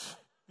village witch,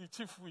 the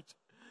chief witch.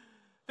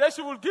 Then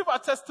she will give her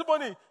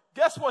testimony.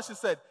 Guess what she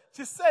said?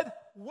 She said,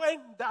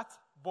 when that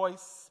boy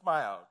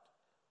smiled,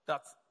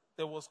 that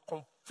there was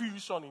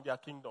confusion in their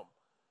kingdom.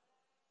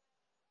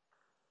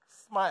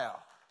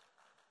 Smile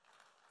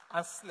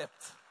and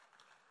slept.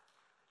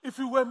 If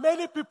it were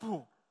many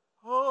people,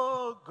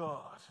 oh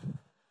God,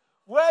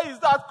 where is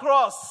that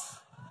cross?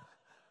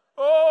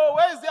 Oh,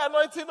 where is the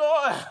anointing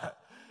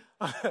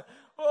oil?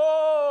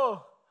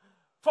 Oh,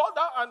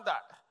 further under.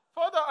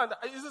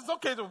 It's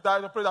okay to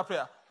die to pray that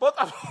prayer. But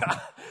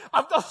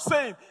I'm just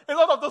saying, a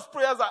lot of those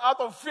prayers are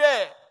out of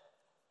fear.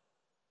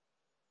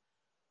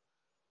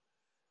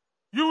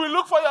 You will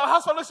look for your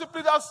house fellowship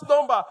leader's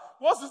number.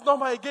 What's his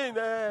number again?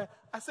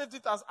 I saved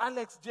it as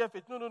Alex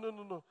Jeffet.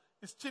 No.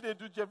 It's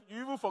Chinedu Jeff.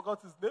 You even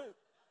forgot his name.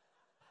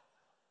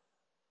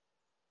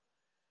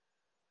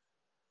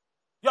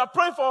 You are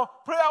praying for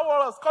prayer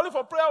warriors, calling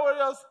for prayer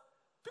warriors,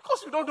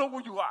 because you don't know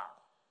who you are.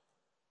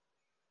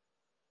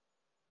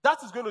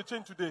 That is going to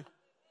change today.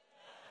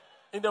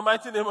 In the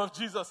mighty name of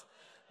Jesus.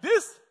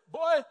 This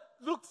boy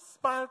looked,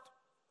 smiled,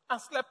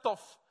 and slept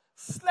off.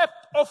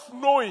 Slept off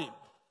knowing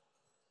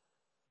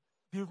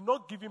they've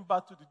not given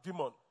birth to the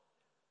demon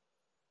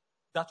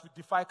that will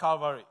defy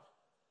Calvary.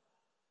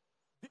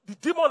 The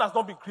demon has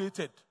not been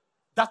created.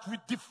 That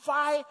will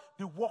defy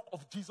the work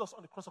of Jesus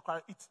on the cross of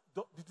Calvary.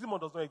 The demon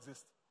does not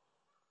exist.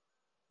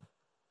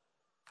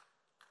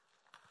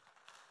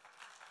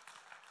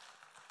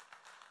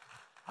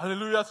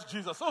 Hallelujah to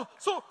Jesus.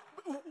 So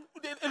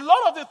a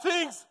lot of the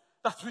things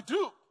that we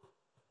do,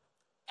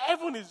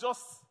 heaven is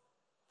just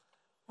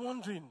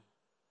wondering,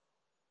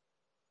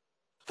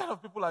 what kind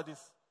of people are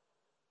these?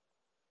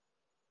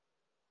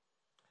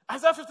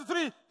 Isaiah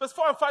 53, verse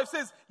 4 and 5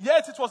 says,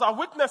 yet it was our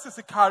weaknesses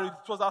he carried.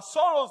 It was our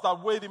sorrows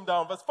that weighed him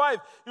down. Verse 5,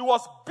 he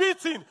was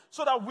beaten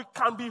so that we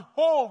can be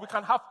whole. We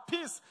can have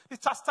peace. The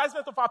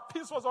chastisement of our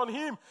peace was on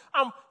him.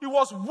 And he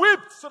was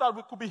whipped so that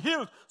we could be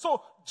healed.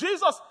 So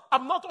Jesus,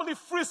 I'm not only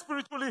free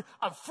spiritually,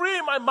 I'm free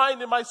in my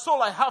mind, in my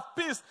soul. I have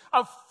peace.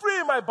 I'm free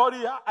in my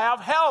body. I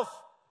have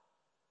health.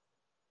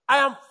 I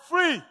am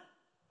free.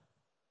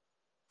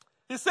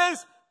 He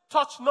says,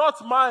 touch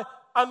not my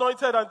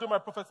anointed and do my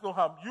prophets no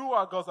harm. You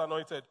are God's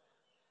anointed.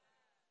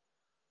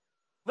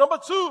 Number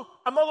 2,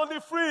 I'm not only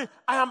free,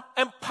 I am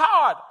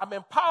empowered. I'm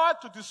empowered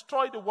to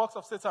destroy the works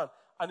of Satan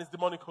and his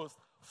demonic host.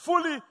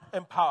 Fully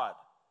empowered.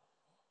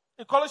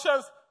 In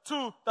Colossians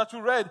 2 that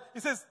we read,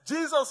 it says,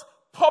 Jesus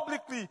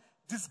publicly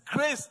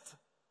disgraced,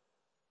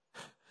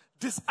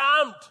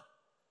 disarmed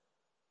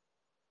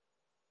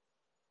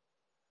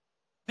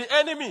the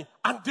enemy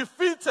and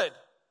defeated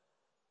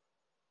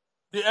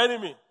the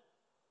enemy.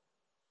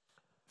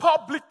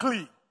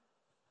 Publicly.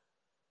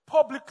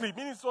 publicly,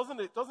 meaning it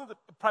wasn't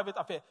a private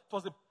affair. It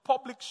was a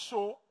public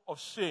show of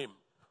shame.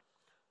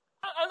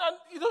 And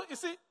you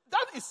see,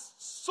 that is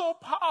so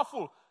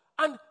powerful.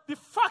 And the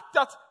fact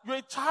that you're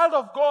a child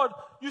of God,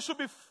 you should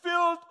be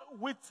filled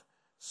with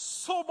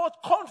so much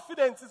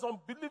confidence.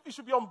 It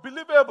should be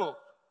unbelievable.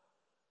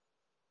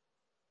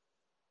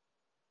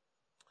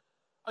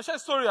 I'll share a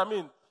story.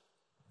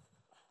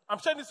 I'm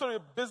sharing this story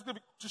basically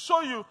to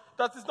show you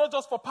that it's not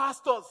just for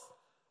pastors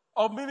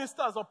or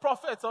ministers or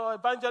prophets or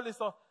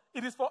evangelists.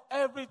 It is for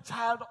every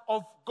child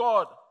of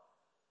God.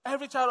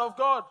 Every child of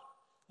God.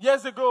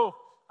 Years ago,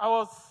 I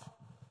was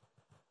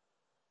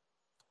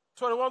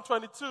 21,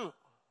 22.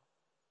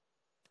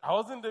 I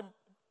wasn't a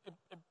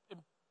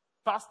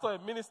pastor, a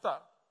minister.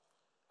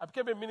 I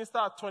became a minister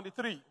at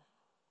 23.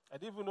 I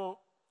didn't even know,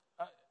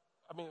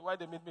 why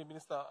they made me a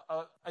minister.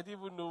 I didn't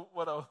even know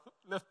what I was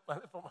left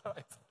from my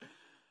right.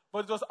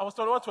 But I was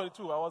 21,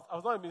 22. I was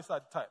not a minister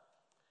at the time.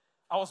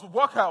 I was a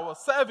worker. I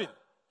was serving.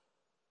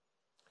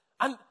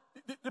 And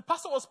the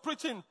pastor was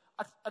preaching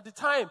at the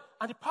time,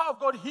 and the power of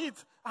God hit.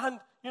 And,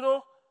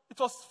 it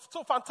was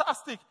so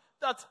fantastic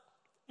that,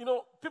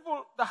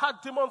 people that had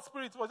demon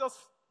spirits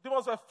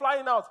demons were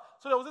flying out.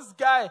 So there was this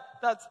guy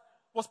that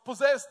was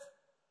possessed,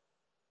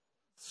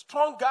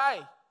 strong guy,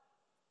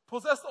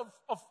 possessed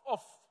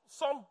of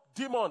some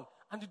demon.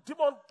 And the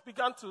demon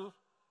began to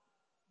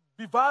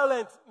be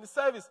violent in the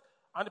service.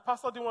 And the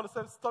pastor didn't want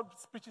to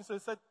stop preaching, so he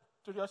said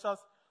to the ushers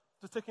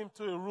to take him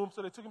to a room.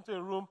 So they took him to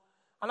a room.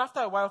 And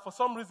after a while, for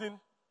some reason,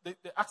 they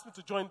asked me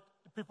to join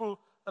the people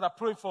that are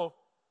praying for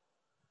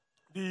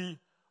the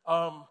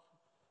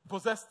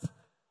possessed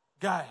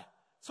guy.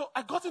 So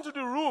I got into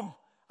the room,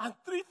 and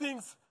 3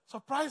 things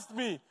surprised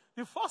me.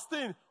 The first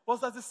thing was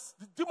that the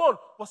demon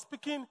was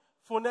speaking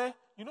Phone. Have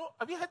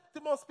you heard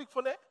demons speak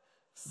Phone?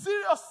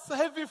 Serious,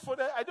 heavy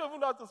Phone. I don't even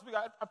know how to speak.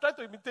 I'm trying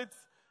to imitate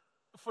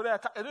Phone. I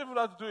don't even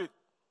know how to do it.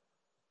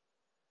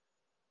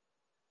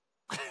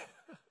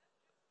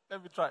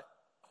 Let me try.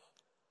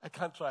 I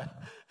can't try.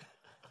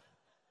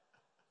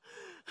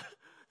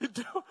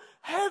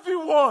 Heavy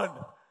one.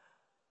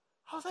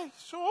 I was like,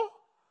 sure?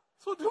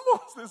 So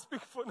demons, they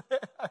speak Phone.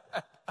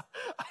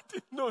 I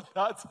didn't know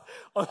that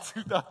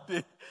until that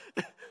day.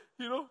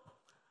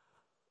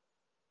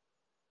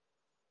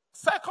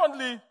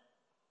 Secondly,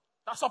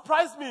 that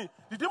surprised me.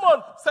 The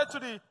demon said to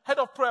the head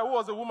of prayer, who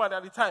was a woman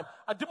at the time,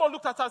 and the demon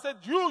looked at her and said,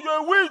 you're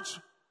a witch.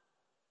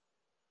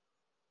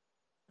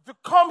 If you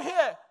come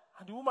here,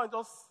 and the woman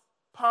just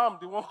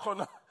palmed in one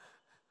corner.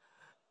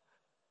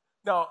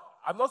 Now,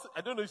 I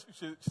don't know if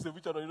she's a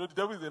witch or not. The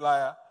devil is a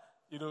liar.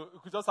 You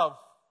could just have,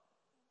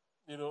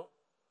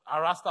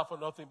 harassed her for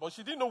nothing. But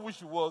she didn't know who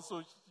she was, so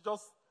she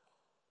just...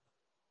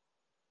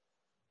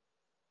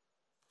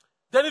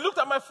 Then he looked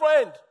at my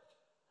friend,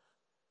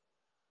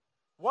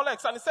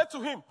 Walex, and he said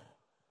to him,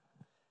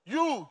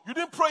 you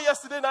didn't pray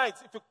yesterday night.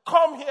 If you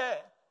come here...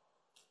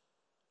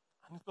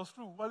 And it was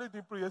true. Walex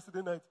didn't pray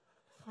yesterday night.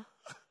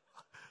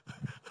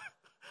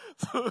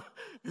 So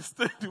he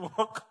stayed in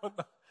one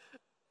corner.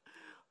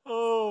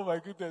 Oh, my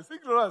goodness.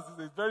 Ignorance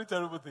is a very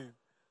terrible thing.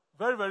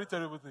 Very, very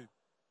terrible thing.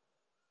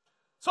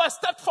 So I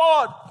stepped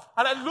forward,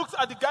 and I looked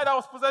at the guy that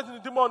was possessing the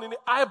demon in the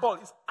eyeball.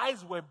 His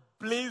eyes were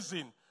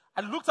blazing.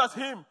 I looked at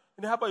him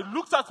in the eyeball. He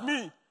looked at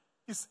me.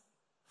 He's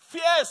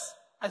fierce.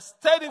 I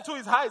stared into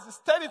his eyes. He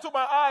stared into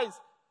my eyes.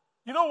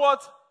 You know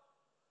what?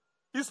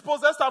 He's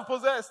possessed and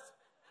possessed.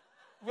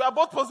 We are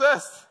both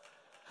possessed.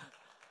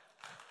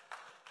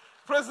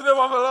 Praise the name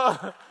of the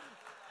Lord.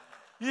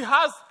 He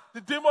has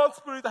the demon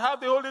spirit. I have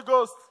the Holy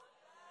Ghost.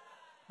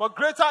 But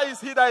greater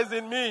is he that is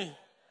in me.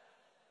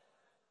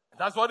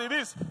 That's what it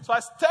is. So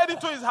I stared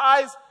into his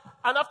eyes,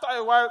 and after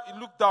a while, he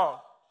looked down.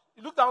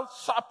 He looked down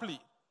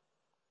sharply.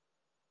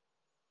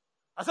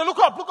 I said, look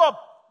up, look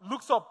up.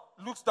 Looks up,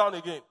 looks down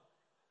again.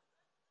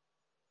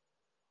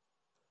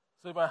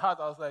 So in my heart,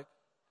 I was like,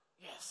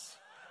 yes.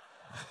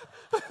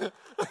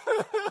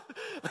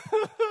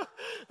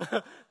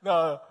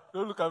 No,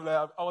 don't look at me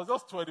like I was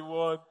just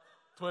 21,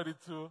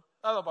 22.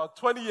 That was about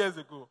 20 years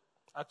ago,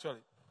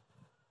 actually.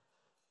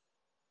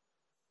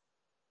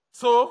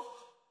 So,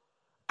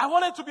 I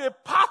wanted to be a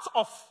part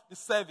of the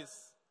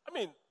service.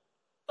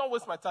 Don't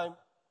waste my time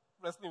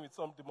wrestling with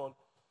some demon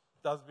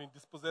that's been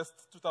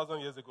dispossessed 2,000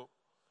 years ago.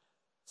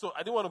 So, I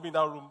didn't want to be in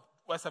that room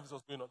where service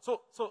was going on.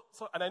 So,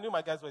 and I knew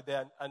my guys were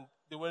there, and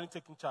they weren't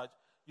taking charge,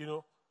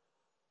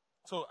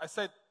 So, I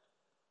said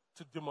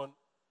to demon,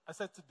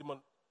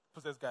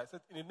 possessed guy, I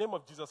said, in the name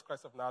of Jesus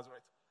Christ of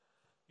Nazareth,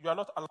 you are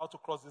not allowed to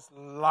cross this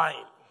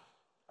line.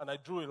 And I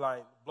drew a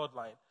line, blood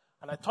line,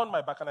 and I turned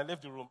my back and I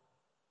left the room.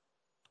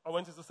 I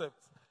went into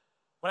service.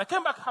 When I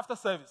came back after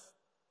service,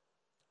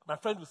 my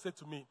friend would say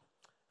to me,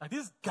 that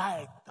this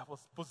guy that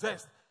was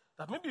possessed,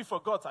 that maybe he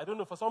forgot, I don't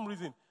know, for some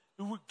reason,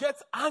 he would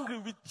get angry,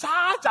 we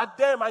charge at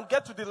them and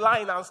get to the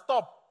line and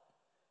stop.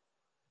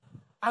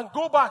 And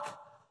go back.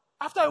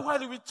 After a while,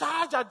 he would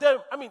charge at them.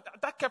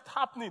 That kept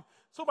happening.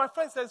 So my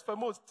friend says,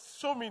 Femo,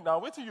 show me now.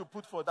 Wait till you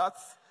put for that.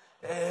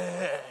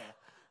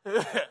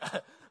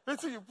 Wait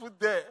till you put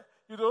there,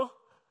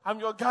 I'm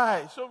your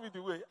guy. Show me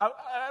the way. I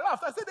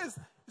laughed. I said,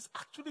 it's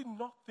actually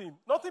nothing.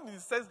 Nothing in the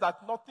sense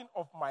that nothing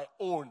of my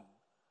own.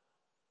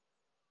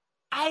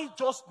 I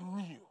just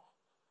knew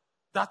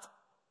that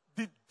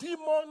the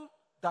demon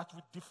that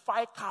would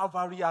defy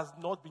Calvary has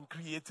not been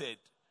created.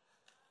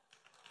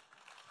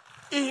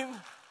 In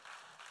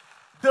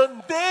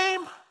the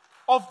name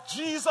of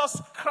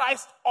Jesus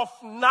Christ of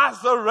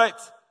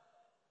Nazareth.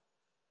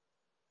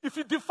 If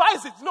he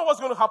defies it, you know what's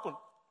going to happen?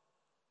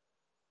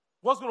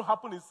 What's going to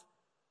happen is,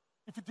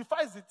 if he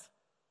defies it,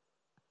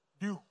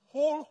 the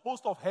whole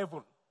host of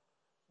heaven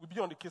will be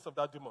on the case of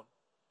that demon.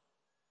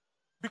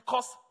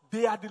 Because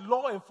they are the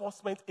law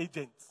enforcement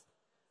agents.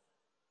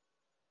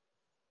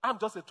 I'm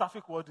just a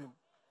traffic warden.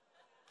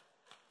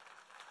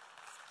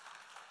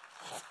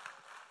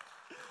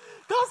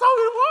 That's how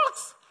it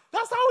works.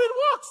 That's how it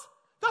works.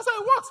 That's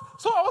how it works.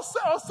 So I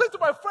was saying to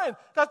my friend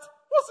that,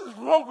 what is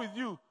wrong with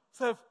you?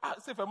 Say,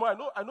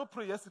 I know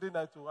pray yesterday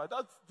night too. And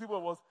that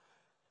demon was.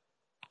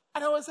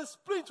 And I was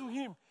explaining to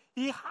him,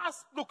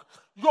 look,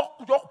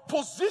 your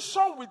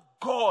position with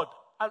God.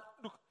 And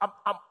look,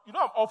 I'm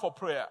all for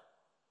prayer.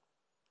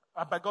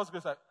 And by God's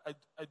grace, I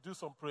do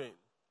some praying.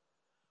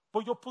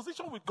 But your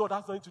position with God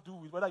has nothing to do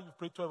with whether you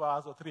pray 12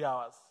 hours or 3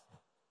 hours.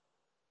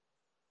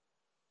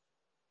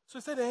 So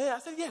he said, hey. I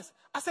said, yes.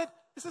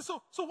 He said,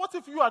 so what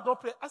if you are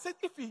not praying? I said,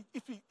 if he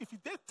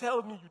did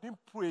tell me you didn't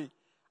pray,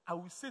 I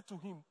will say to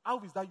him,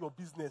 how is that your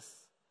business?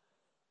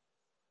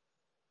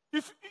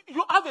 If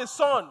you have a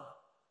son,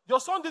 your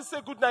son didn't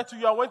say good night to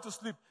you and went to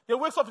sleep. They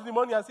wakes up in the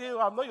morning and say,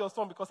 I'm not your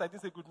son because I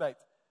didn't say good night.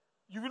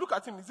 You will look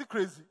at him, is he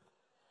crazy?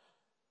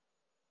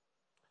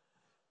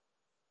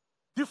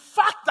 The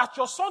fact that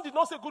your son did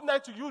not say good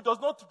night to you does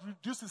not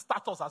reduce his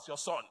status as your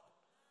son.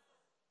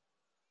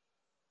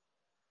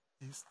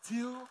 He's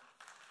still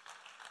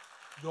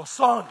your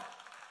son.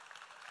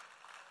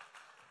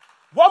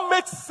 What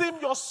makes him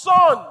your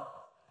son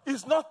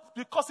is not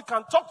because he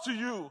can talk to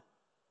you.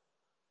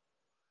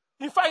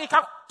 In fact, he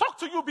can talk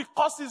to you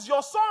because he's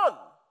your son.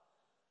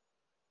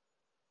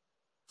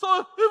 So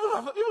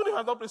even if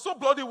I'm not praying, so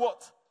bloody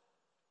what?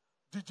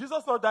 Did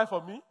Jesus not die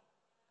for me?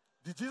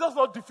 Did Jesus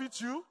not defeat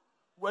you?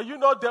 Were you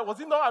not there? Was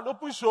it not an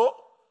open show?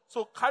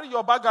 So carry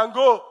your bag and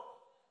go.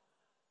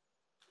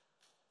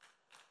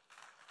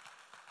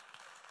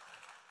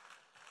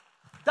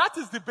 That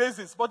is the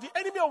basis. But the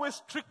enemy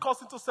always tricks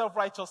us into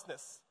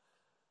self-righteousness.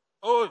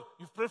 Oh,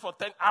 you've prayed for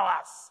 10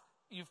 hours.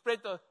 You've prayed,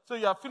 so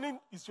you are feeling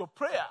it's your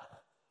prayer.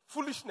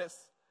 Foolishness.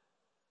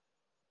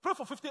 Pray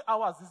for 50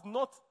 hours is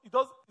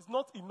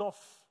not enough.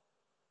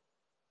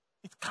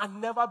 It can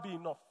never be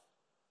enough.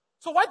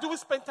 So why do we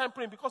spend time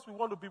praying? Because we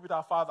want to be with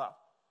our Father.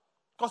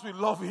 Because we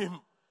love Him.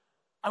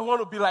 I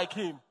want to be like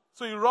Him.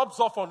 So He rubs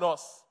off on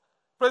us.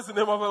 Praise the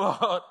name of the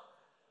Lord.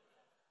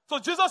 So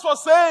Jesus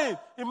was saying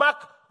in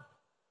Mark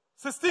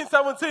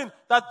 16:17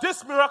 that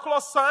these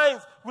miraculous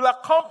signs will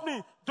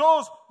accompany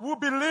those who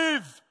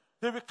believe.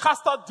 They will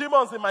cast out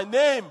demons in my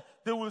name.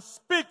 They will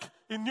speak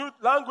in new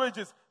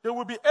languages. They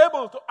will be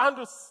able to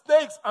handle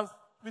snakes and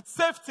with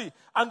safety.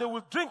 And they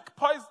will drink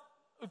poison.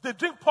 If they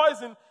drink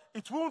poison,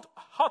 it won't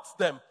hurt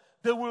them.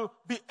 They will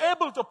be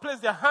able to place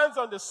their hands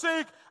on the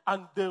sick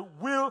and they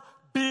will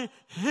be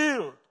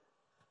healed.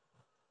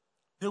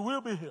 They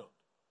will be healed.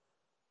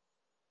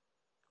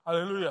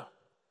 Hallelujah.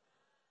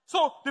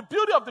 So the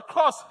beauty of the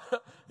cross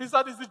is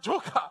that it's the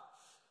joker.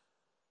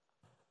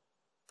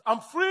 I'm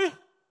free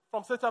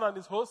from Satan and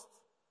his hosts.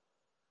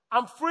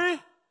 I'm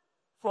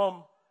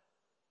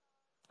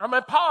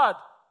empowered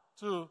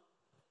to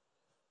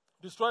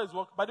destroy his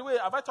work. By the way,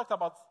 have I talked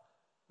about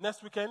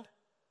next weekend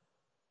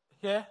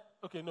here?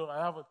 Okay, no, I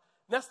haven't.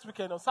 Next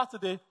weekend, on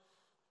Saturday,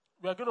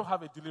 we are going to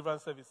have a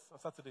deliverance service on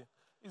Saturday.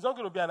 It's not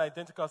going to be an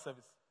identical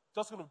service. It's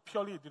just going to be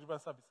purely a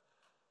deliverance service.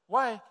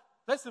 Why?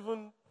 Let's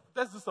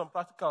do some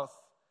practicals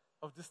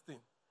of this thing.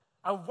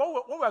 And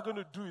what we are going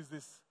to do is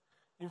this.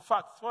 In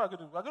fact, what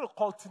we're going to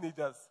call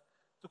teenagers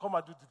to come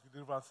and do the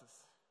deliverances.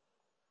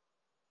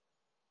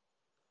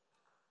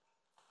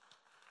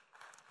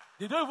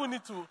 They don't even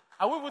need to,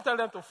 I won't even tell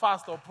them to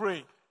fast or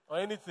pray or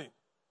anything.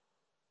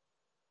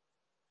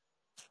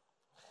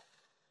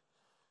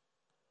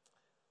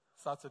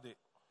 Saturday.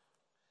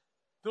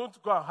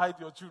 Don't go and hide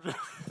your children.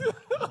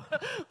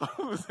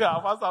 Don't say,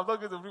 Pastor, I'm not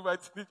going to bring my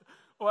teenager.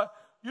 Well,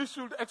 you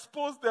should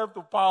expose them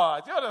to power.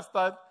 Do you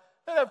understand?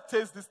 Let them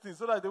taste this thing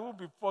so that they won't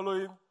be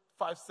following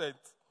 5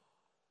 cents.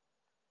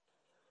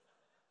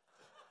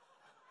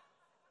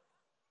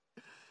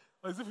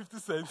 Or is it 50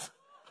 cents?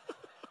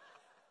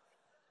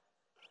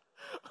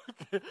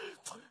 Okay.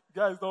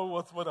 Guys don't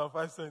want more than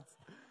 5 cents.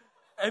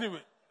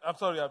 Anyway, I'm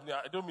sorry. I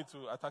don't mean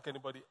to attack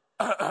anybody.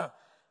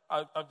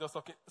 I'm just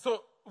talking.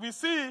 So we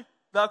see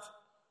that.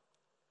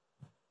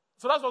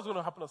 So that's what's going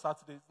to happen on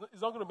Saturday.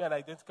 It's not going to be an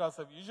identical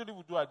service. Usually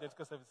we do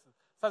identical services.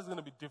 Saturday is going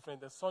to be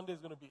different. Then Sunday is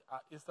going to be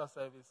our Easter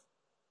service.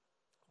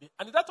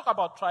 And did I talk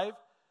about Tribe?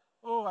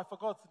 Oh, I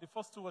forgot. The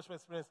first 2 worship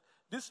experience.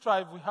 This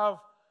Tribe, we have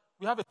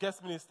a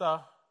guest minister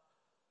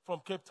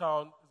from Cape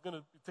Town. He's going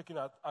to be taking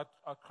our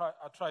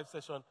Tribe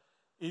session.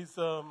 He's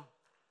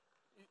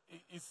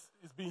he's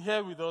been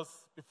here with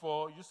us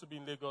before. He used to be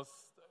in Lagos,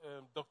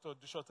 Dr.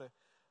 Dushote,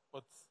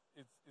 but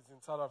it's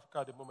in South Africa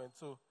at the moment.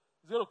 So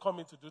he's going to come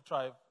in to do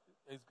Tribe.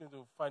 He's going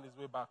to find his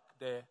way back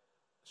there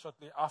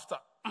shortly after.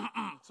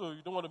 So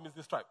you don't want to miss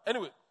this Tribe.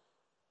 Anyway,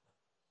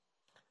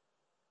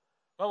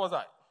 where was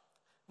I?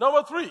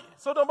 Number 3.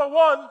 So number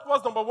 1,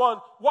 what's number 1?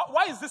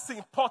 Why is this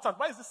important?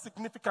 Why is this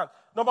significant?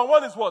 Number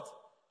 1 is what?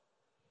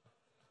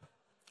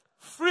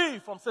 Free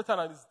from Satan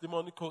and his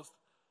demonic host.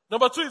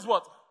 Number 2 is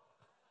what?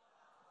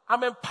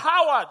 I'm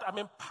empowered. I'm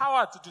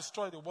empowered to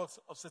destroy the works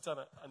of Satan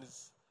and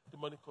his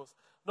demonic host.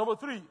 Number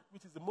 3,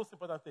 which is the most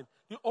important thing,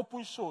 the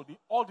open show,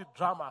 all the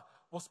drama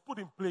was put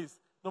in place.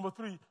 Number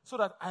 3, so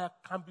that I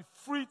can be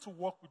free to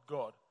walk with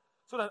God.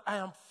 So that I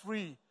am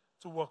free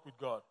to walk with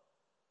God.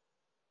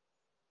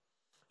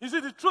 You see,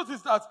 the truth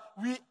is that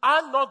we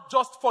are not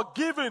just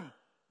forgiven,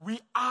 we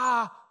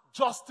are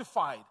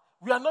justified.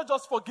 We are not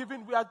just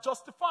forgiven, we are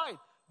justified.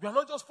 We are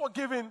not just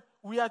forgiven,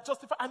 we are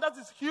justified. And that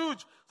is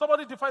huge.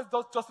 Somebody defines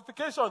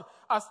justification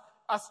as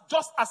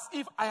just as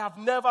if I have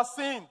never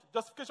sinned.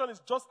 Justification is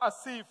just as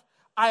if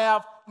I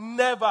have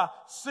never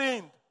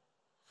sinned.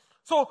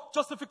 So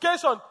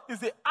justification is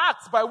the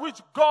act by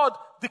which God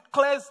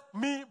declares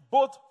me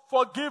both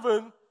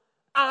forgiven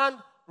and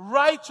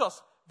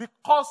righteous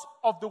because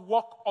of the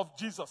work of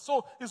Jesus.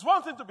 So it's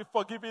one thing to be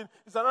forgiven,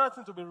 it's another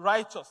thing to be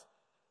righteous.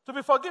 To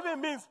be forgiven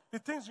means the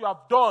things you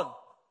have done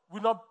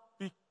will not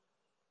be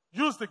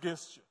used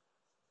against you.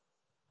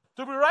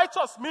 To be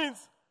righteous means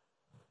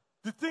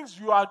the things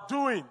you are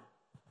doing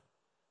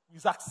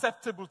is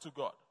acceptable to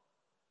God.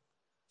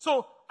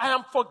 So I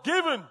am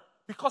forgiven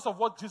because of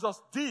what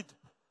Jesus did.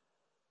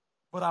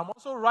 But I'm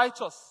also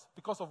righteous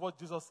because of what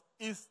Jesus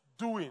is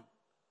doing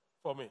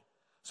for me.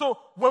 So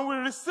when we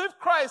receive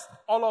Christ,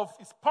 all of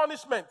his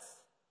punishments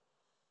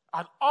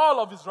and all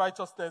of his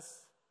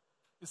righteousness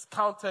is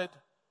counted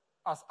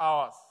as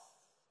ours.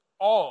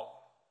 All.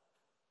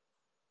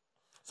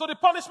 So the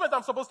punishment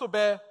I'm supposed to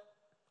bear,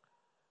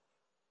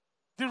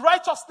 the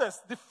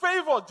righteousness, the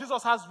favor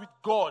Jesus has with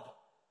God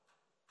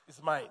is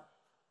mine.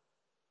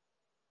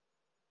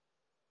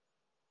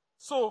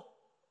 So,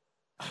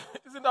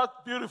 isn't that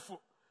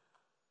beautiful?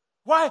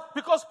 Why?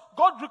 Because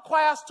God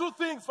requires 2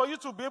 things for you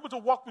to be able to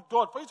walk with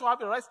God, for you to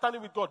have a right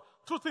standing with God.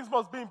 2 things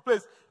must be in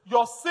place.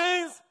 Your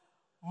sins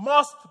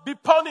must be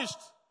punished.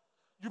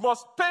 You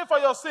must pay for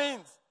your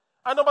sins.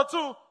 And number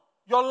 2,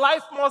 your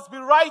life must be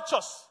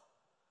righteous.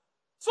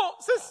 So,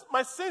 since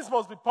my sins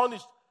must be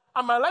punished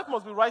and my life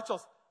must be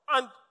righteous,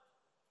 and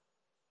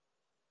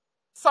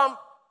Psalm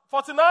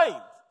 49,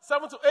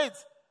 7-8,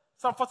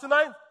 Psalm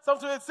 49,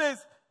 7-8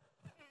 says,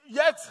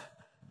 yet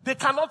they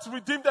cannot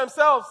redeem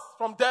themselves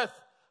from death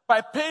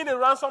by paying a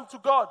ransom to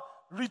God.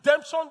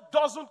 Redemption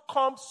doesn't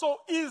come so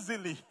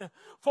easily,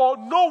 for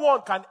no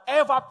one can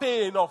ever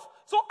pay enough.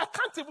 So I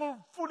can't even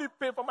fully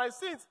pay for my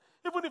sins.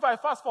 Even if I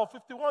fast for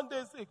 51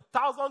 days,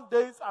 1,000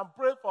 days, and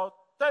pray for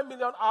 10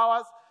 million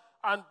hours,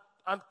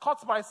 and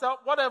cut myself,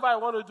 whatever I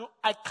want to do,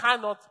 I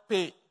cannot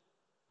pay.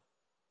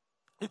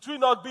 It will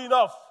not be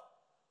enough.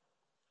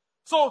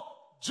 So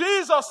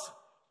Jesus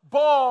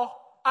bore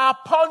our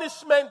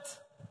punishment.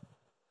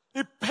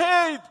 He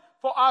paid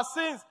for our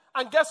sins.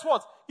 And guess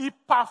what? He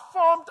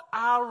performed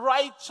our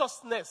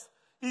righteousness.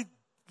 He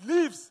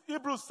lives.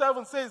 Hebrews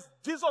 7 says,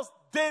 Jesus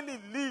daily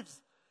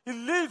lives. He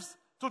lives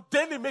to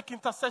daily make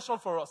intercession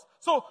for us.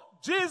 So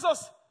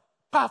Jesus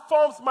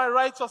performs my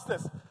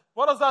righteousness.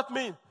 What does that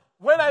mean?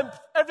 When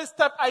every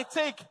step I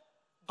take,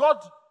 God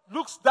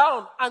looks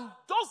down and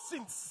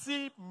doesn't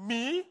see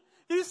me.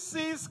 He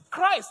sees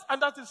Christ.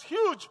 And that is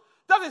huge.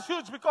 That is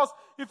huge because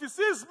if he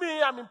sees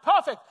me, I'm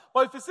imperfect.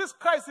 But if he sees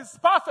Christ, he's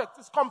perfect.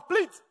 He's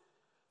complete.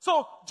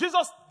 So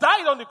Jesus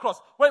died on the cross.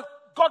 When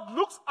God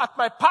looks at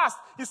my past,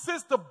 he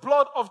sees the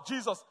blood of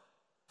Jesus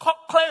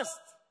cleansed.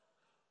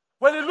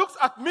 When he looks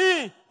at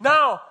me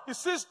now, he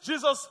sees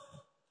Jesus'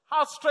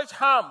 outstretched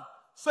hand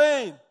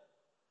saying,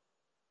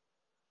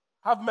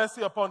 have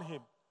mercy upon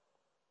him.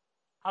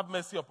 Have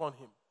mercy upon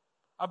him.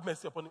 Have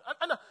mercy upon him.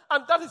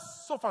 And that is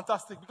so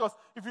fantastic because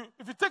if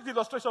you take the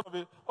illustration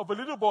of a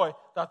little boy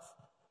that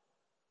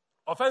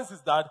offends his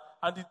dad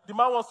and the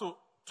man wants to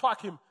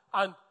thwack him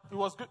and he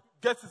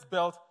gets his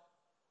belt,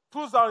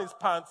 pulls down his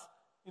pants,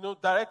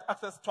 direct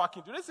access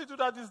thwacking. Do they still do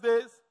that these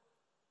days?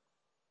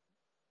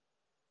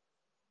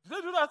 Do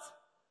they do that?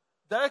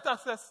 Direct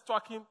access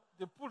thwacking,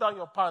 they pull down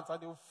your pants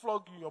and they will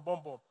flog you in your bum.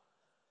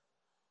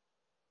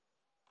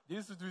 They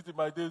used to do it in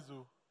my days,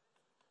 though.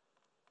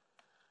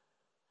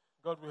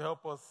 God will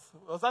help us.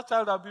 Was that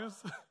child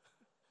abuse?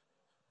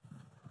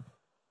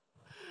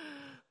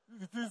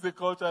 The things they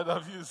call child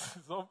abuse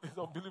is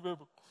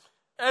unbelievable.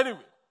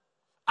 Anyway,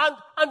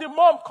 and the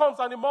mom comes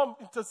and the mom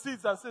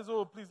intercedes and says,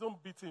 oh, please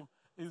don't beat him.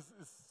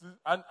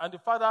 And the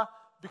father,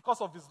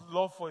 because of his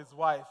love for his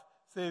wife,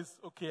 says,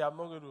 okay, I'm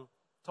not going to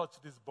touch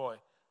this boy.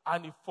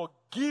 And he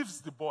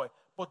forgives the boy.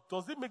 But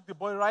does it make the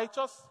boy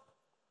righteous?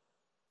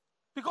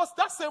 Because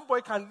that same boy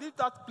can leave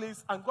that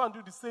place and go and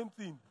do the same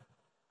thing.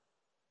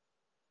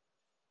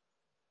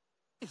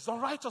 It's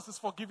unrighteous, it's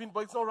forgiven,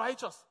 but it's not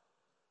righteous.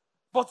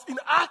 But in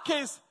our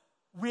case,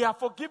 we are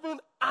forgiven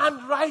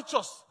and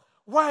righteous.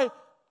 Why?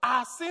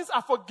 Our sins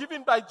are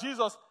forgiven by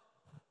Jesus.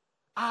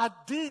 Our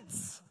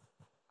deeds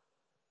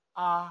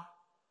are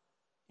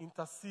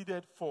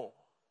interceded for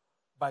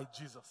by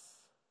Jesus.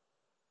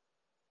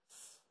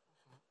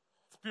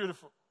 It's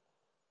beautiful.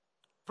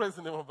 Praise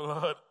the name of the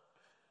Lord.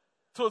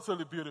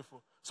 Totally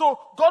beautiful. So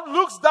God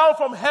looks down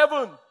from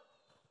heaven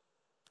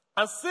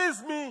and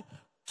sees me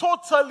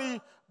totally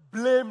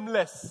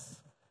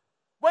blameless.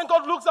 When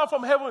God looks down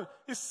from heaven,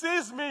 he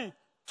sees me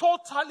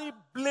totally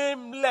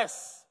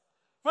blameless.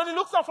 When he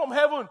looks down from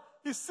heaven,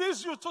 he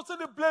sees you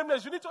totally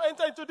blameless. You need to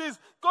enter into this.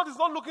 God is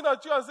not looking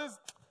at you and says,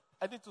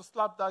 I need to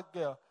slap that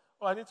girl.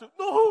 Or I need to.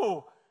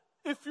 No.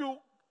 If you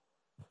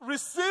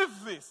receive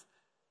this,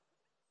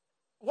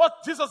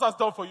 what Jesus has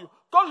done for you,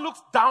 God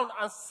looks down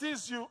and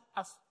sees you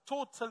as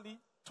totally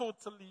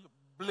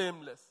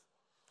blameless.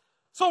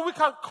 So we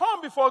can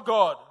come before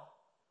God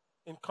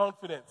in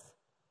confidence.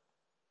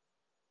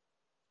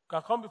 We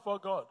can come before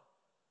God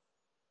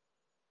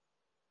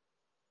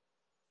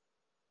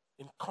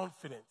in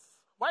confidence.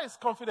 Why is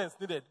confidence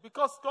needed?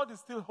 Because God is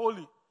still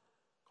holy.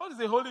 God is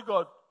a holy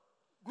God.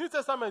 New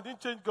Testament didn't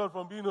change God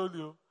from being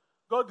holy.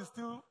 God is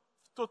still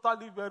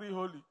totally very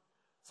holy.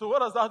 So what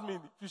does that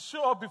mean? If you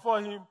show up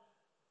before him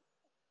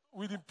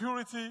with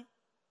impurity,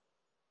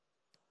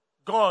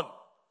 gone.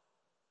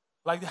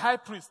 Like the high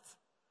priest.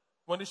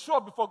 When they show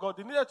up before God,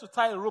 they needed to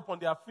tie a rope on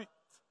their feet.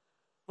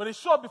 When they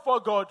show up before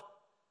God,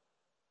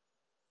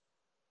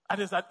 and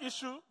there's an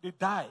issue, they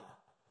die.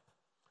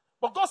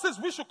 But God says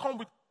we should come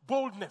with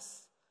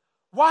boldness.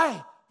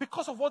 Why?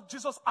 Because of what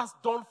Jesus has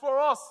done for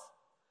us.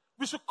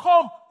 We should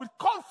come with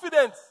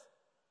confidence.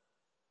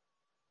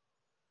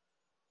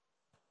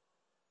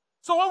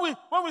 So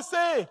when we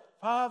say,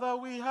 Father,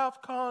 we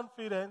have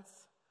confidence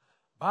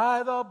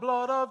by the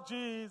blood of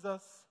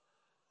Jesus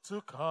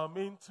to come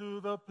into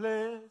the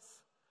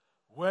place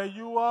where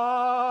you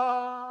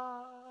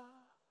are,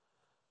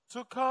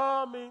 to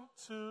come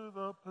into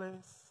the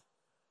place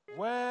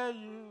where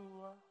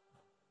you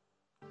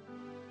are,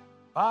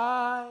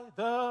 by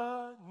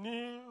the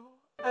new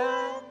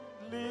and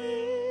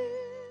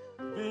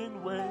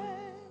living way,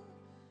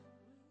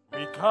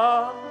 we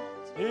come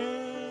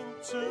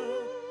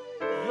into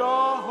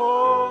your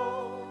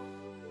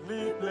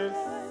holy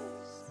place.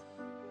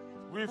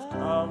 We've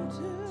come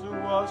to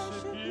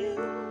worship you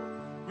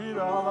with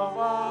all of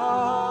our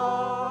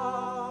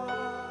heart.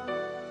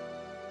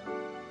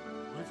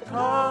 We've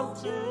come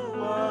to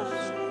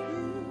worship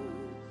you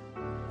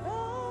with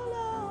all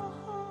our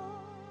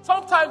heart.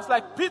 Sometimes,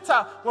 like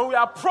Peter, when we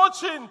are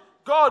approaching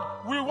God,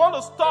 we want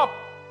to stop.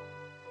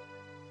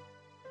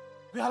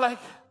 We are like,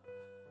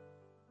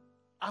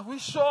 are we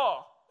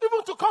sure?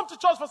 Even to come to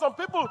church for some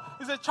people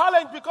is a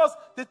challenge because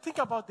they think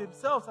about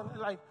themselves and they're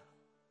like,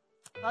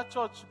 that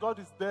church, God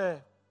is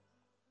there.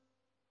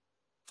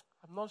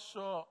 I'm not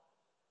sure.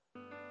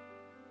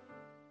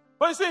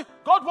 But you see,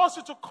 God wants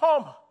you to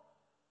come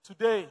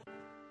today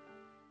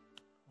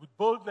with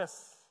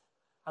boldness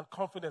and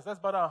confidence. Let's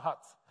bow our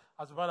hearts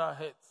as we bow our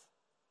heads.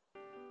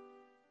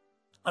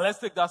 And let's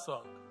take that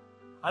song.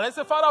 And let's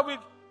say, Father,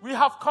 we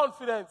have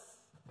confidence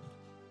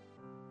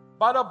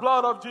by the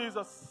blood of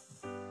Jesus.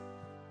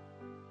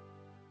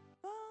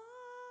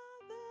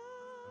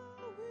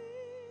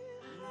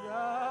 We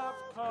have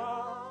confidence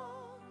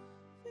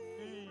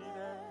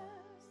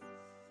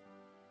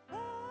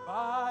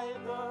by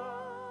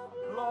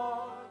the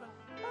blood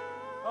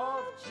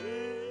of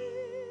Jesus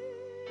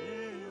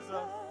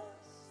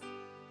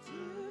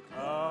to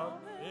come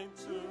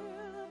into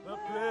the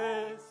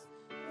place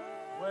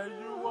where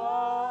you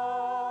are,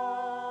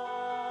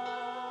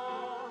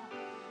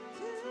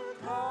 to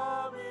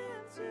come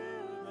into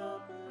the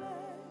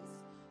place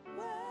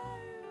where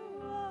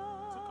you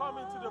are, to come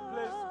into the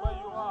place where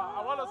you are. I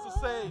want us to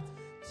say it.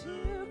 To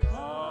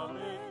come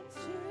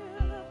into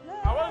the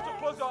place. I want you to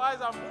close your eyes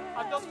and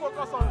just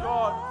focus on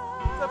God.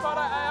 Say,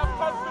 Father, I have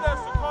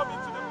confidence to come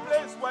into the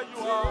place where you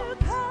are.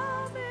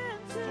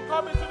 To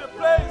come into the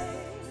place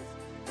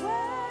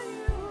where you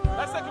are.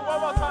 Let's take it one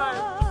more time.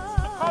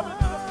 To come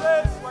into the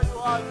place where you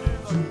are,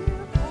 Jesus.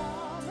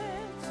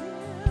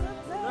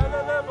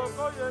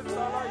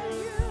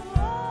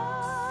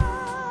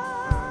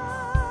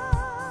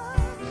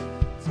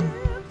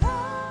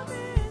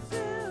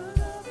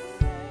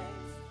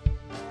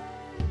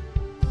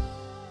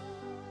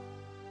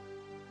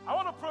 I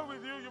want to pray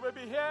with you. You may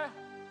be here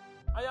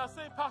and you are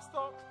saying,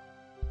 Pastor,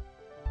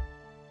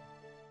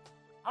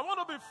 I want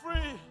to be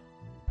free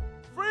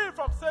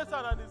from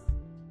Satan and his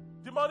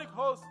demonic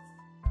hosts.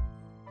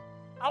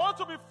 I want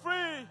to be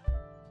free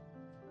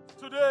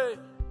today.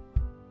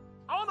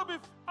 I want to be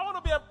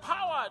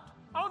empowered.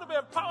 I want to be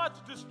empowered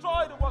to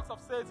destroy the works of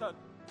Satan.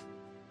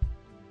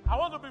 I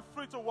want to be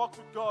free to walk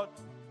with God.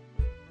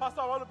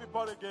 Pastor, I want to be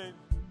born again.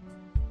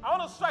 I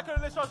want to strike a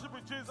relationship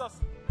with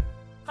Jesus.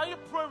 Can you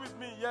pray with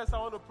me? Yes, I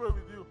want to pray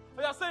with you.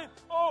 But you're saying,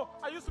 oh,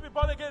 I used to be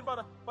born again,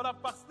 but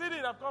I've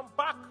backslidden. I've gone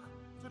back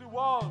to the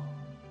world.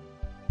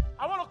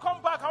 I want to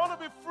come back. I want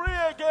to be free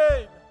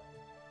again.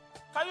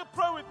 Can you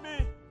pray with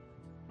me?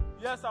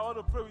 Yes, I want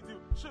to pray with you.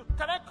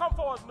 Can I come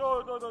forward?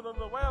 No.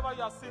 Wherever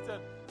you are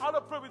seated. I want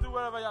to pray with you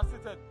wherever you are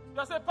seated.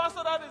 You say,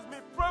 Pastor, that is me.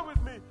 Pray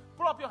with me.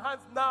 Put up your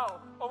hands now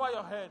over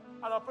your head,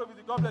 and I'll pray with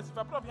you. God bless you. If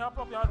I put up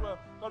your hand well.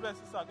 God bless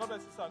you, sir. God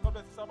bless you, sir. God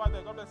bless you, sir. Over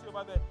there. God bless you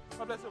over there.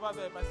 God bless you over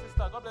there. My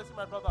sister. God bless you,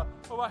 my brother.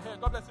 Over here.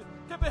 God bless you.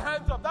 Keep the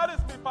hands up. That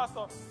is me,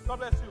 Pastor. God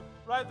bless you.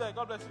 Right there.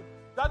 God bless you.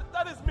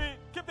 That is me.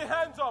 Keep the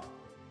hands up.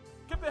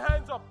 Keep the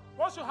hands up.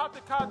 Once you have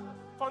the card,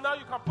 from now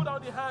you can put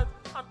down the hand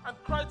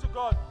and cry to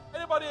God.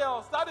 Anybody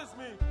else? That is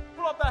me.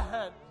 Put up that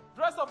hand.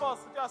 The rest of us,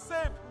 if you are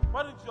saved,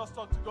 why don't you just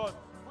talk to God?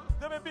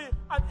 There may be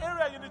an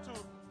area you need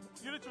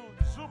to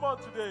zoom on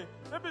today.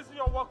 Maybe it's in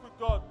your walk with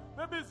God.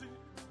 Maybe it's in,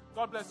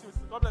 God bless you.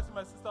 God bless you,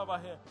 my sister over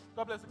here.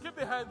 God bless you. Keep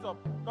the hands up.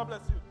 God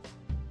bless you.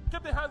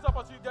 Keep the hands up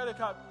until you get a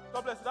card.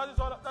 God bless you.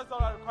 That's all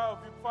I require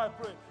of you before I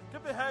pray.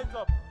 Keep the hands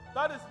up.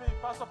 That is me.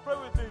 Pastor, pray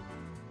with me.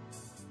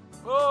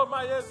 Oh,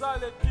 my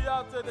Yezale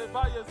Kiate de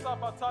Valle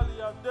Sabatali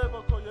and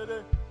Devo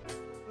Koyede.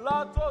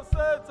 Lato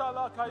Seta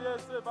La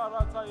Kayese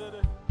Barata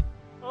Yede.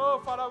 Oh,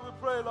 Father, we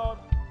pray, Lord.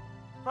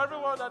 For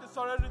everyone that is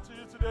surrendering to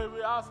you today,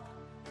 we ask,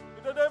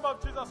 in the name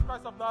of Jesus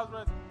Christ of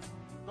Nazareth,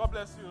 God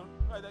bless you.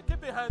 Right there.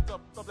 Keep your hands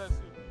up. God bless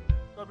you.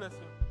 God bless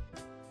you.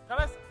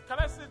 Can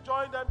I still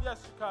join them? Yes,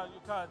 you can.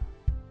 You can.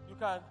 You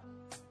can.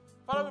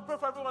 Father, we pray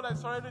for everyone that is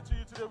surrendering to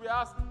you today. We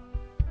ask,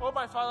 oh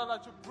my Father,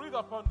 that you breathe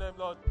upon them,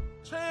 Lord.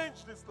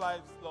 Change these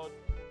lives, Lord.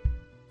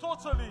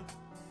 Totally.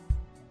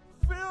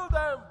 Fill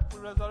them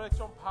with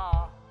resurrection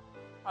power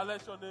and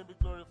let your name be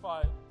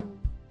glorified.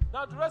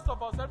 Now, the rest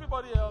of us,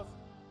 everybody else,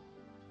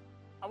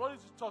 I want you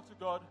to talk to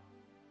God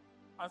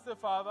and say,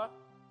 Father,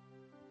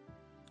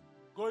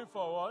 going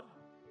forward,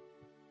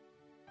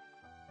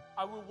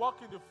 I will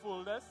walk in the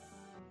fullness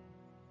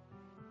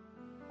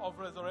of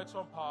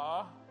resurrection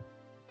power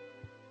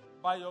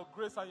by your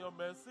grace and your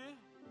mercy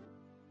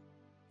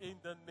in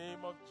the name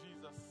of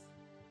Jesus.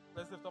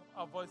 Let's lift up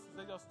our voices.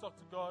 Let's just talk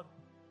to God.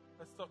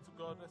 Let's talk to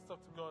God. Let's talk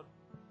to God.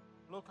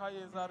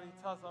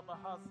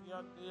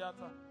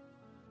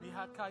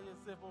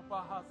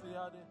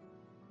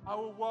 I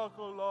will walk,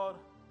 O Lord,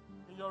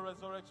 in your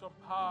resurrection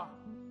power.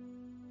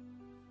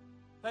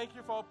 Thank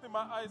you for opening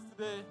my eyes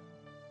today.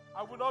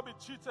 I will not be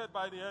cheated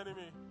by the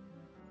enemy.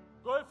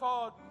 Going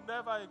forward,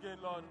 never again,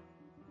 Lord.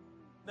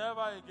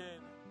 Never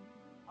again.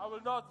 I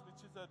will not be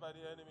cheated by the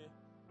enemy.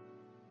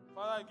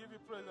 Father, I give you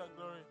praise and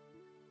glory.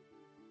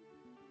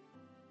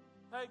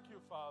 Thank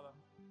you, Father.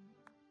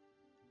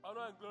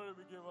 Honor and glory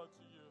we give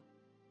unto you.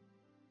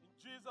 In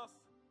Jesus'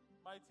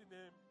 mighty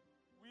name,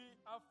 we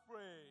are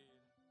prayed.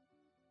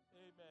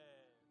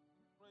 Amen.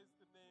 Praise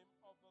the name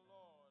of the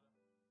Lord.